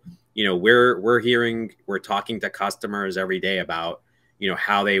 So, we're talking to customers every day about,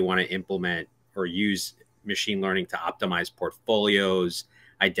 how they want to implement or use machine learning to optimize portfolios,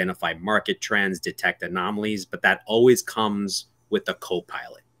 identify market trends, detect anomalies, but that always comes with a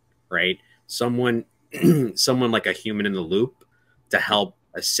co-pilot, right? Someone like a human in the loop to help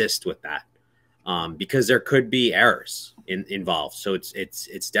assist with that, because there could be errors involved. So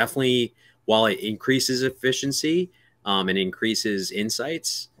it's definitely, while it increases efficiency and increases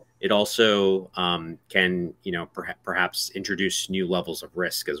insights, it also can perhaps introduce new levels of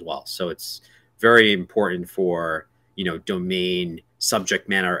risk as well. So it's very important for domain subject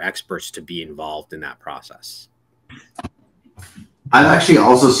matter experts to be involved in that process. I've actually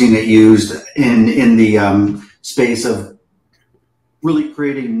also seen it used in the space of really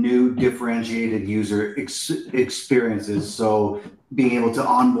creating new differentiated user experiences. So being able to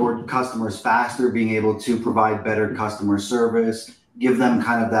onboard customers faster, being able to provide better customer service, give them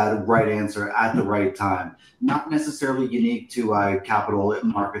kind of that right answer at the right time. Not necessarily unique to capital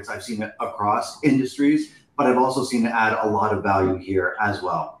markets. I've seen it across industries, but I've also seen it add a lot of value here as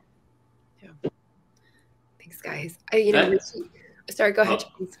well. Yeah. Thanks, guys. Sorry, go ahead.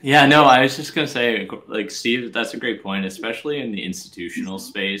 Yeah, no, I was just going to say, like, Steve, that's a great point, especially in the institutional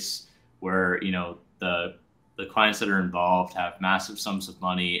space where, the clients that are involved have massive sums of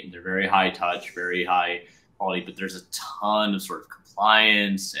money and they're very high touch, very high quality, but there's a ton of sort of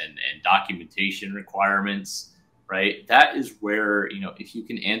compliance and documentation requirements, right? That is where, if you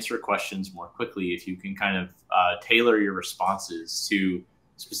can answer questions more quickly, if you can kind of tailor your responses to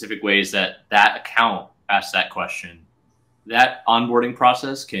specific ways that account asks that question, that onboarding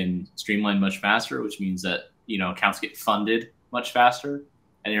process can streamline much faster, which means that, accounts get funded much faster,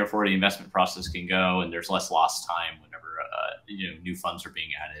 and therefore the investment process can go, and there's less lost time whenever new funds are being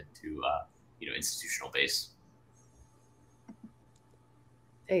added to institutional base.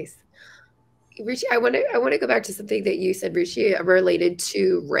 Nice. Richie, I want to go back to something that you said, Richie, related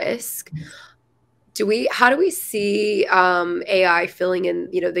to risk. How do we see AI filling in,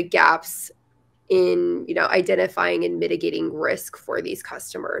 the gaps in, identifying and mitigating risk for these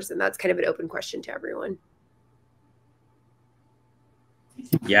customers? And that's kind of an open question to everyone.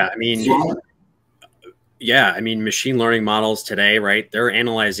 Yeah, I mean, machine learning models today, right? They're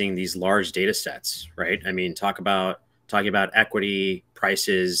analyzing these large data sets, right? I mean, talking about equity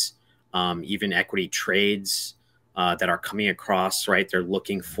prices, even equity trades that are coming across, right? They're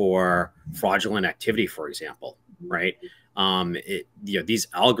looking for fraudulent activity, for example, right? These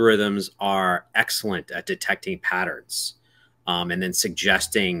algorithms are excellent at detecting patterns, and then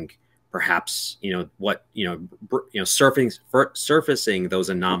suggesting perhaps surfacing those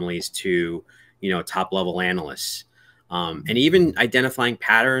anomalies to top level analysts, and even identifying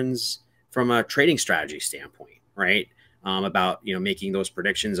patterns from a trading strategy standpoint, right? About making those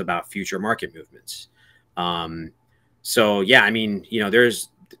predictions about future market movements. So yeah, I mean, there's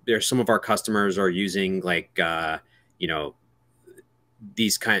some of our customers are using like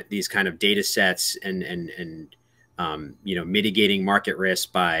these kind of data sets and mitigating market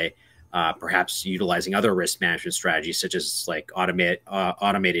risk by perhaps utilizing other risk management strategies such as like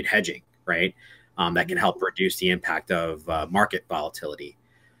automated hedging, right? That can help reduce the impact of market volatility.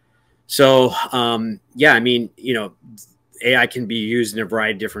 So yeah, I mean, AI can be used in a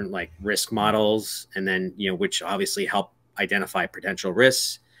variety of different like risk models, and then which obviously help identify potential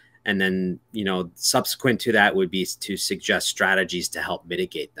risks, and then subsequent to that would be to suggest strategies to help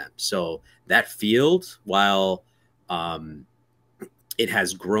mitigate them. So that field, while it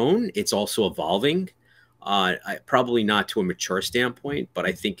has grown, it's also evolving. Probably not to a mature standpoint, but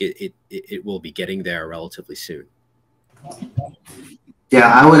I think it will be getting there relatively soon. Yeah,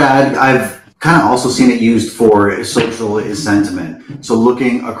 I would add, I've kind of also seen it used for social sentiment. So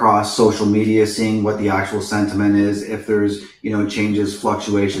looking across social media, seeing what the actual sentiment is, if there's, changes,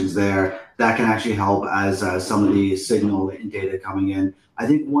 fluctuations there, that can actually help as some of the signal and data coming in. I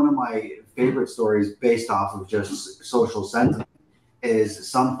think one of my favorite stories based off of just social sentiment is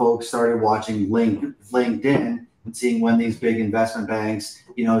some folks started watching LinkedIn and seeing when these big investment banks,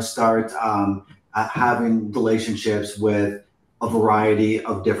 start having relationships with a variety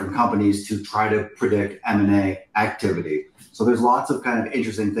of different companies to try to predict M&A activity. So there's lots of kind of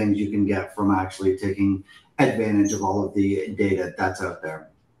interesting things you can get from actually taking advantage of all of the data that's out there.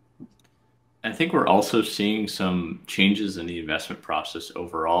 I think we're also seeing some changes in the investment process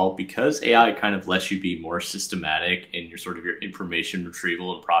overall because AI kind of lets you be more systematic in your your information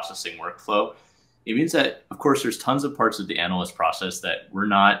retrieval and processing workflow. It means that, of course, there's tons of parts of the analyst process that we're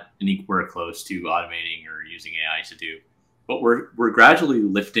not anywhere close to automating or using AI to do. But we're gradually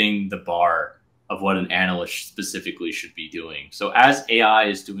lifting the bar of what an analyst specifically should be doing. So as AI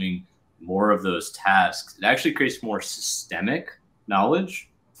is doing more of those tasks, it actually creates more systemic knowledge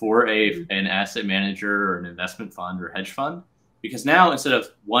for an asset manager or an investment fund or hedge fund. Because now instead of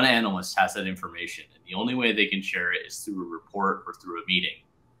one analyst has that information, and the only way they can share it is through a report or through a meeting,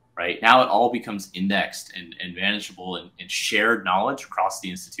 right? Now it all becomes indexed and manageable and shared knowledge across the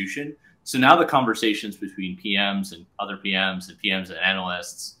institution. So now the conversations between PMs and other PMs and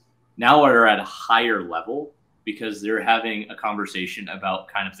analysts now are at a higher level because they're having a conversation about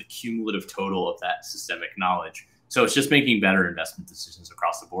kind of the cumulative total of that systemic knowledge. So it's just making better investment decisions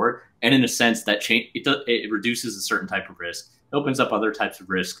across the board. And in a sense that it reduces a certain type of risk, it opens up other types of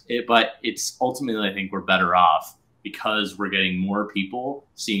risk, but it's ultimately, I think we're better off because we're getting more people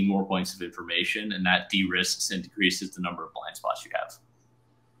seeing more points of information, and that de-risks and decreases the number of blind spots you have.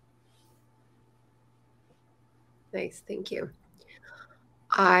 Nice, thank you.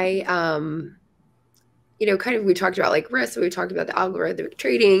 We talked about like risk, we talked about the algorithmic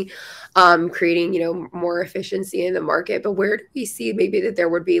trading, creating, more efficiency in the market, but where do we see maybe that there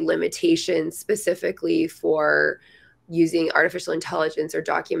would be limitations specifically for using artificial intelligence or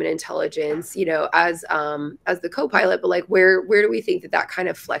document intelligence, as the co-pilot, but like where do we think that kind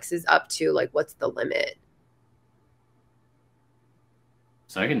of flexes up to, like what's the limit?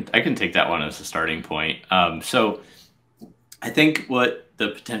 So I can take that one as a starting point. So I think what the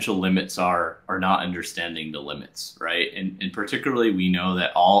potential limits are not understanding the limits, right? And particularly we know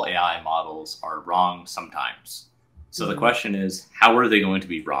that all AI models are wrong sometimes. So the question is, how are they going to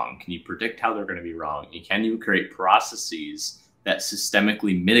be wrong? Can you predict how they're going to be wrong? And can you create processes that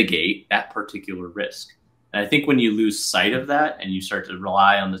systemically mitigate that particular risk? And I think when you lose sight of that and you start to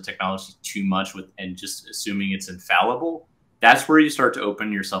rely on the technology too much and just assuming it's infallible, that's where you start to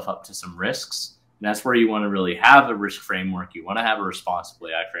open yourself up to some risks. And that's where you want to really have a risk framework. You want to have a responsible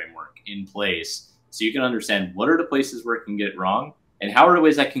AI framework in place so you can understand what are the places where it can get wrong and how are the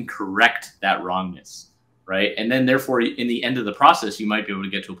ways I can correct that wrongness, right? And then therefore, in the end of the process, you might be able to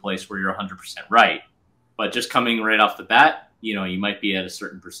get to a place where you're 100% right. But just coming right off the bat, you know, you might be at a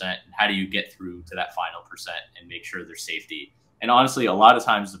certain percent. And how do you get through to that final percent and make sure there's safety? And honestly, a lot of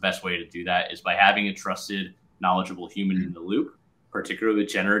times the best way to do that is by having a trusted, knowledgeable human in the loop, particularly with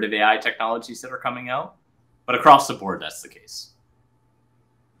generative AI technologies that are coming out. But across the board, that's the case.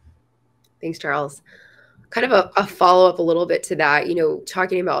 Thanks, Charles. Kind of a follow-up a little bit to that, you know,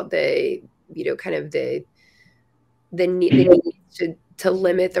 talking about the, you know, kind of the need to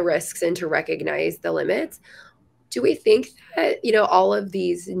limit the risks and to recognize the limits. Do we think that, you know, all of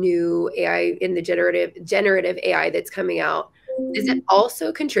these new AI in the generative AI that's coming out, is it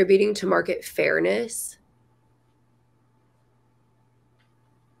also contributing to market fairness?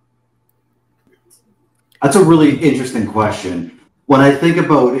 That's a really interesting question. When I think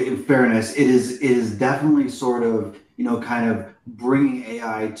about fairness, it is definitely sort of, you know, kind of bringing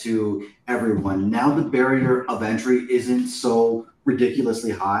AI to everyone. Now the barrier of entry isn't so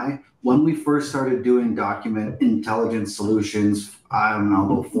ridiculously high. When we first started doing document intelligence solutions, I don't know,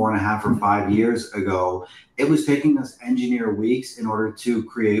 about 4.5 or 5 years ago, it was taking us engineer weeks in order to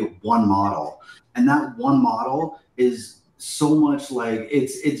create one model. And that one model is so much like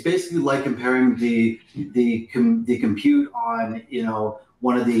it's basically like comparing the compute on, you know,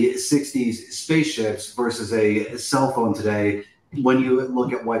 one of the 60s spaceships versus a cell phone today. When you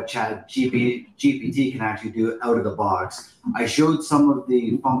look at what GPT can actually do out of the box, I showed some of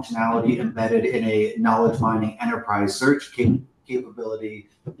the functionality embedded in a knowledge mining enterprise search capability,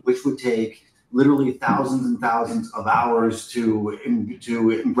 which would take literally thousands and thousands of hours to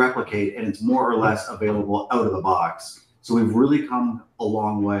replicate, and it's more or less available out of the box. So we've really come a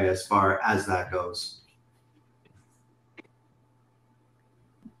long way as far as that goes.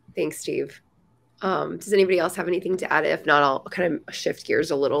 Thanks, Steve. Does anybody else have anything to add? If not, I'll kind of shift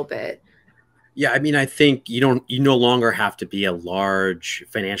gears a little bit. Yeah, I mean, I think you no longer have to be a large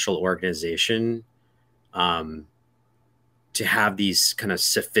financial organization to have these kind of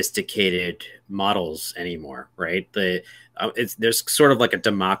sophisticated models anymore, right? There's sort of like a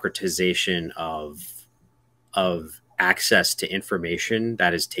democratization of access to information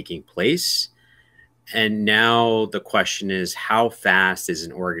that is taking place. And now the question is, how fast is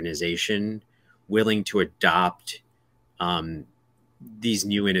an organization willing to adopt these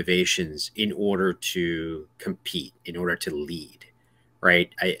new innovations in order to compete, in order to lead,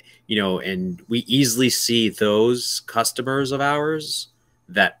 right? And we easily see those customers of ours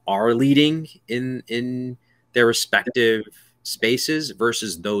that are leading in their respective spaces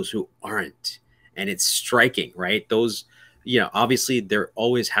versus those who aren't. And it's striking, right? Those, obviously there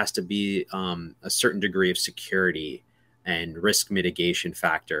always has to be a certain degree of security and risk mitigation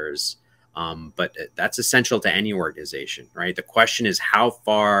factors. But that's essential to any organization, right? The question is how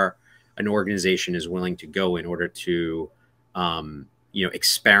far an organization is willing to go in order to,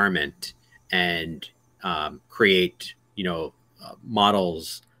 experiment and create,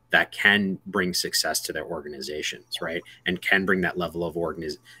 models that can bring success to their organizations, right? And can bring that level of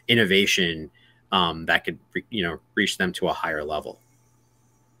innovation that could, reach them to a higher level.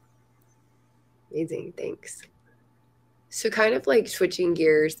 Amazing, thanks. So kind of like switching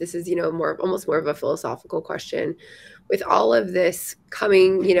gears, this is, almost more of a philosophical question. With all of this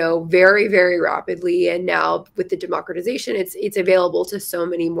coming, very, very rapidly, and now with the democratization, it's available to so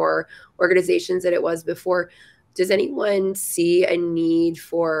many more organizations than it was before. Does anyone see a need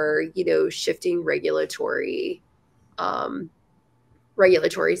for, shifting regulatories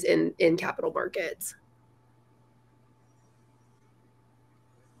in capital markets?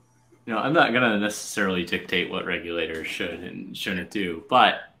 I'm not going to necessarily dictate what regulators should and shouldn't do,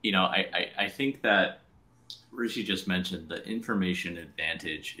 but, I think that Rishi just mentioned the information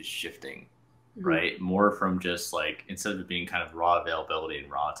advantage is shifting, right? More from just like, instead of it being kind of raw availability and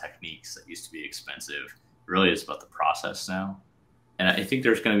raw techniques that used to be expensive, it really is about the process now. And I think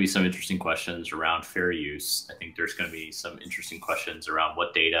there's going to be some interesting questions around fair use. I think there's going to be some interesting questions around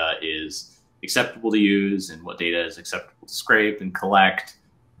what data is acceptable to use and what data is acceptable to scrape and collect.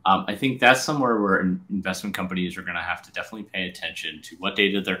 I think that's somewhere where investment companies are going to have to definitely pay attention to what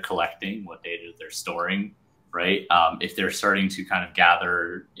data they're collecting, what data they're storing, right? If they're starting to kind of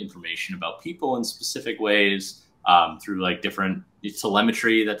gather information about people in specific ways through like different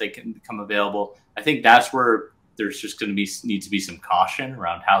telemetry that they can become available, I think that's where there's just going to need to be some caution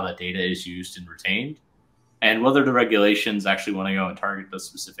around how that data is used and retained. And whether the regulations actually want to go and target those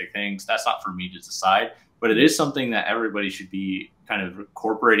specific things, that's not for me to decide. But it is something that everybody should be kind of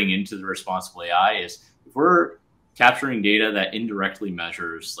incorporating into the responsible AI. Is if we're capturing data that indirectly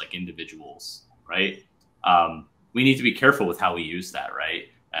measures like individuals, right? We need to be careful with how we use that, right?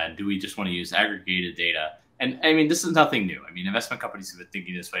 And do we just want to use aggregated data? And I mean, this is nothing new. I mean, investment companies have been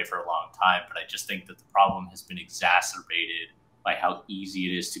thinking this way for a long time, but I just think that the problem has been exacerbated by how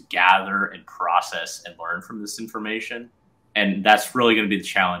easy it is to gather and process and learn from this information. And that's really going to be the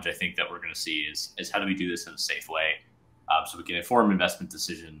challenge, I think, that we're going to see is how do we do this in a safe way so we can inform investment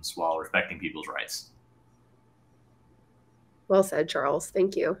decisions while respecting people's rights. Well said, Charles.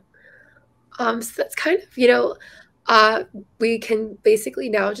 Thank you. So that's kind of, we can basically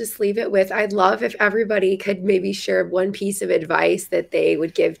now just leave it with, I'd love if everybody could maybe share one piece of advice that they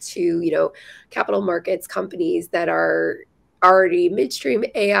would give to, capital markets companies that are already midstream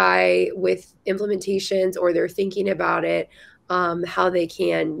AI with implementations, or they're thinking about it, how they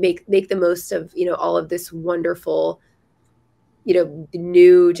can make the most of, all of this wonderful,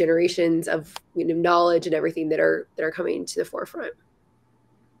 new generations of knowledge and everything that are coming to the forefront.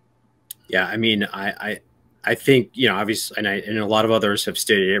 Yeah, I mean, I think, obviously, and a lot of others have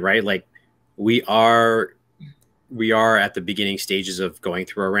stated it, right? Like we are at the beginning stages of going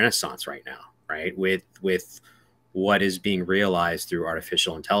through a renaissance right now, right? With what is being realized through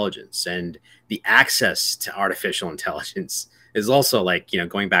artificial intelligence, and the access to artificial intelligence is also like,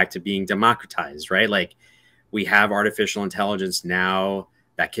 going back to being democratized, right? Like we have artificial intelligence now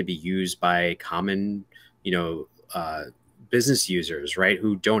that could be used by common, business users, right,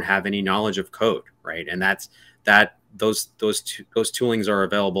 who don't have any knowledge of code, right? And those toolings are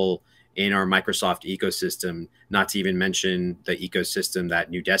available in our Microsoft ecosystem, not to even mention the ecosystem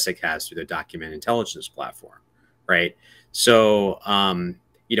that Neudesic has through the document intelligence platform, right? So,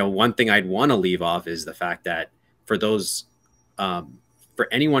 one thing I'd want to leave off is the fact that for those, for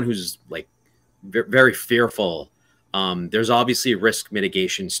anyone who's like very fearful, there's obviously risk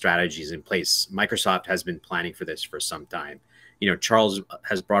mitigation strategies in place. Microsoft has been planning for this for some time. Charles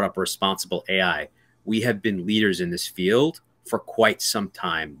has brought up responsible AI. We have been leaders in this field for quite some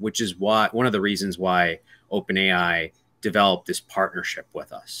time, which is why one of the reasons why OpenAI developed this partnership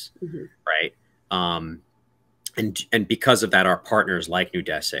with us, right? And because of that, our partners like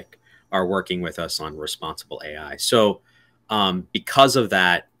Neudesic are working with us on responsible AI. So because of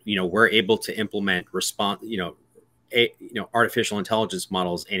that, we're able to implement artificial intelligence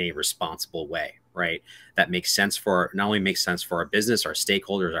models in a responsible way, right? That makes sense not only makes sense for our business, our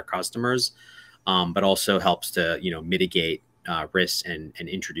stakeholders, our customers, but also helps to, mitigate risks and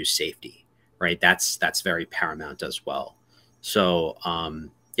introduce safety, right? That's very paramount as well. So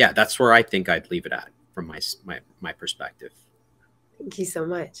yeah, that's where I think I'd leave it at from my perspective. Thank you so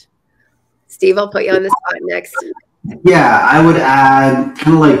much. Steve, I'll put you on the spot next. Yeah, I would add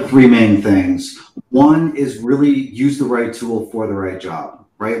kind of like three main things. One is really use the right tool for the right job,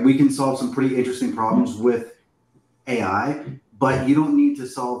 right? We can solve some pretty interesting problems with AI, but you don't need to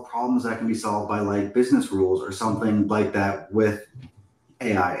solve problems that can be solved by like business rules or something like that with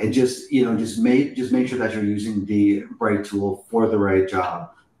AI. And just make sure that you're using the right tool for the right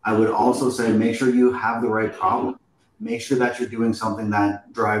job. I would also say make sure you have the right problem. Make sure that you're doing something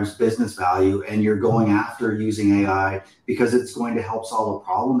that drives business value and you're going after using AI because it's going to help solve a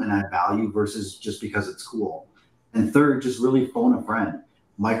problem and add value versus just because it's cool. And third, just really phone a friend.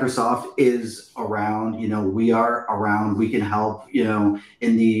 Microsoft is around, we are around, we can help, in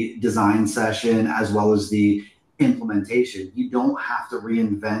the design session as well as the implementation. You don't have to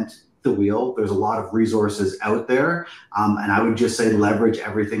reinvent the wheel. There's a lot of resources out there. And I would just say leverage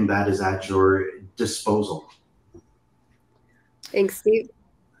everything that is at your disposal. Thanks, Steve.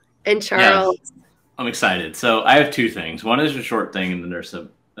 And Charles. Yeah, I'm excited. So I have two things. One is a short thing, and then there's a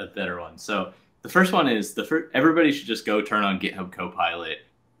better one. So the first one is everybody should just go turn on GitHub Copilot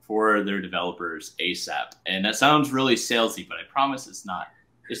for their developers ASAP. And that sounds really salesy, but I promise it's not.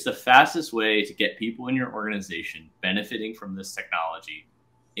 It's the fastest way to get people in your organization benefiting from this technology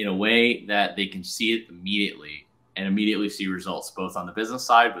in a way that they can see it immediately and immediately see results, both on the business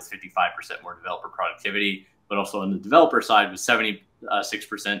side with 55% more developer productivity, but also on the developer side with 76%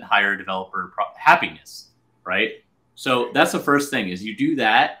 higher developer happiness, right? So that's the first thing is you do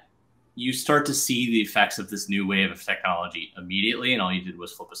that, you start to see the effects of this new wave of technology immediately, and all you did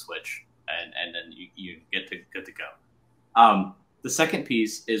was flip a switch, and then you get to go. The second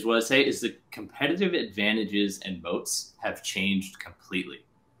piece is what I say is the competitive advantages and moats have changed completely,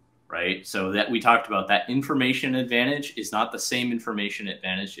 right? So that we talked about that information advantage is not the same information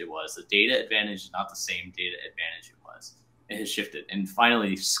advantage it was. The data advantage is not the same data advantage it was. It has shifted. And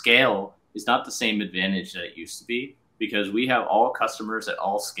finally, scale is not the same advantage that it used to be, because we have all customers at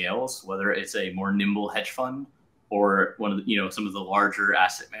all scales, whether it's a more nimble hedge fund or one of the, some of the larger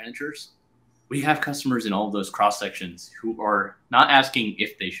asset managers. We have customers in all of those cross sections who are not asking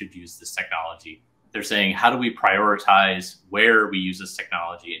if they should use this technology. They're saying, how do we prioritize where we use this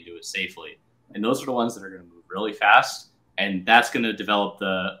technology and do it safely? And those are the ones that are going to move really fast. And that's going to develop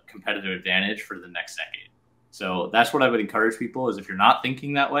the competitive advantage for the next decade. So that's what I would encourage people is, if you're not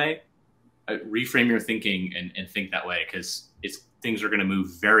thinking that way, reframe your thinking and think that way, because things are going to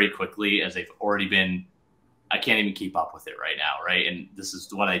move very quickly, as they've already been. I can't even keep up with it right now, right? And this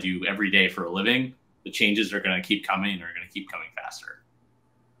is what I do every day for a living. The changes are going to keep coming, and are going to keep coming faster.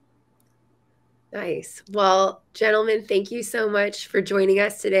 Nice. Well, gentlemen, thank you so much for joining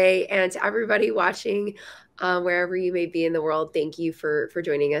us today. And to everybody watching, wherever you may be in the world, thank you for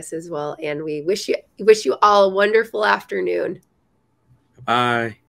joining us as well. And we wish you all a wonderful afternoon. Bye.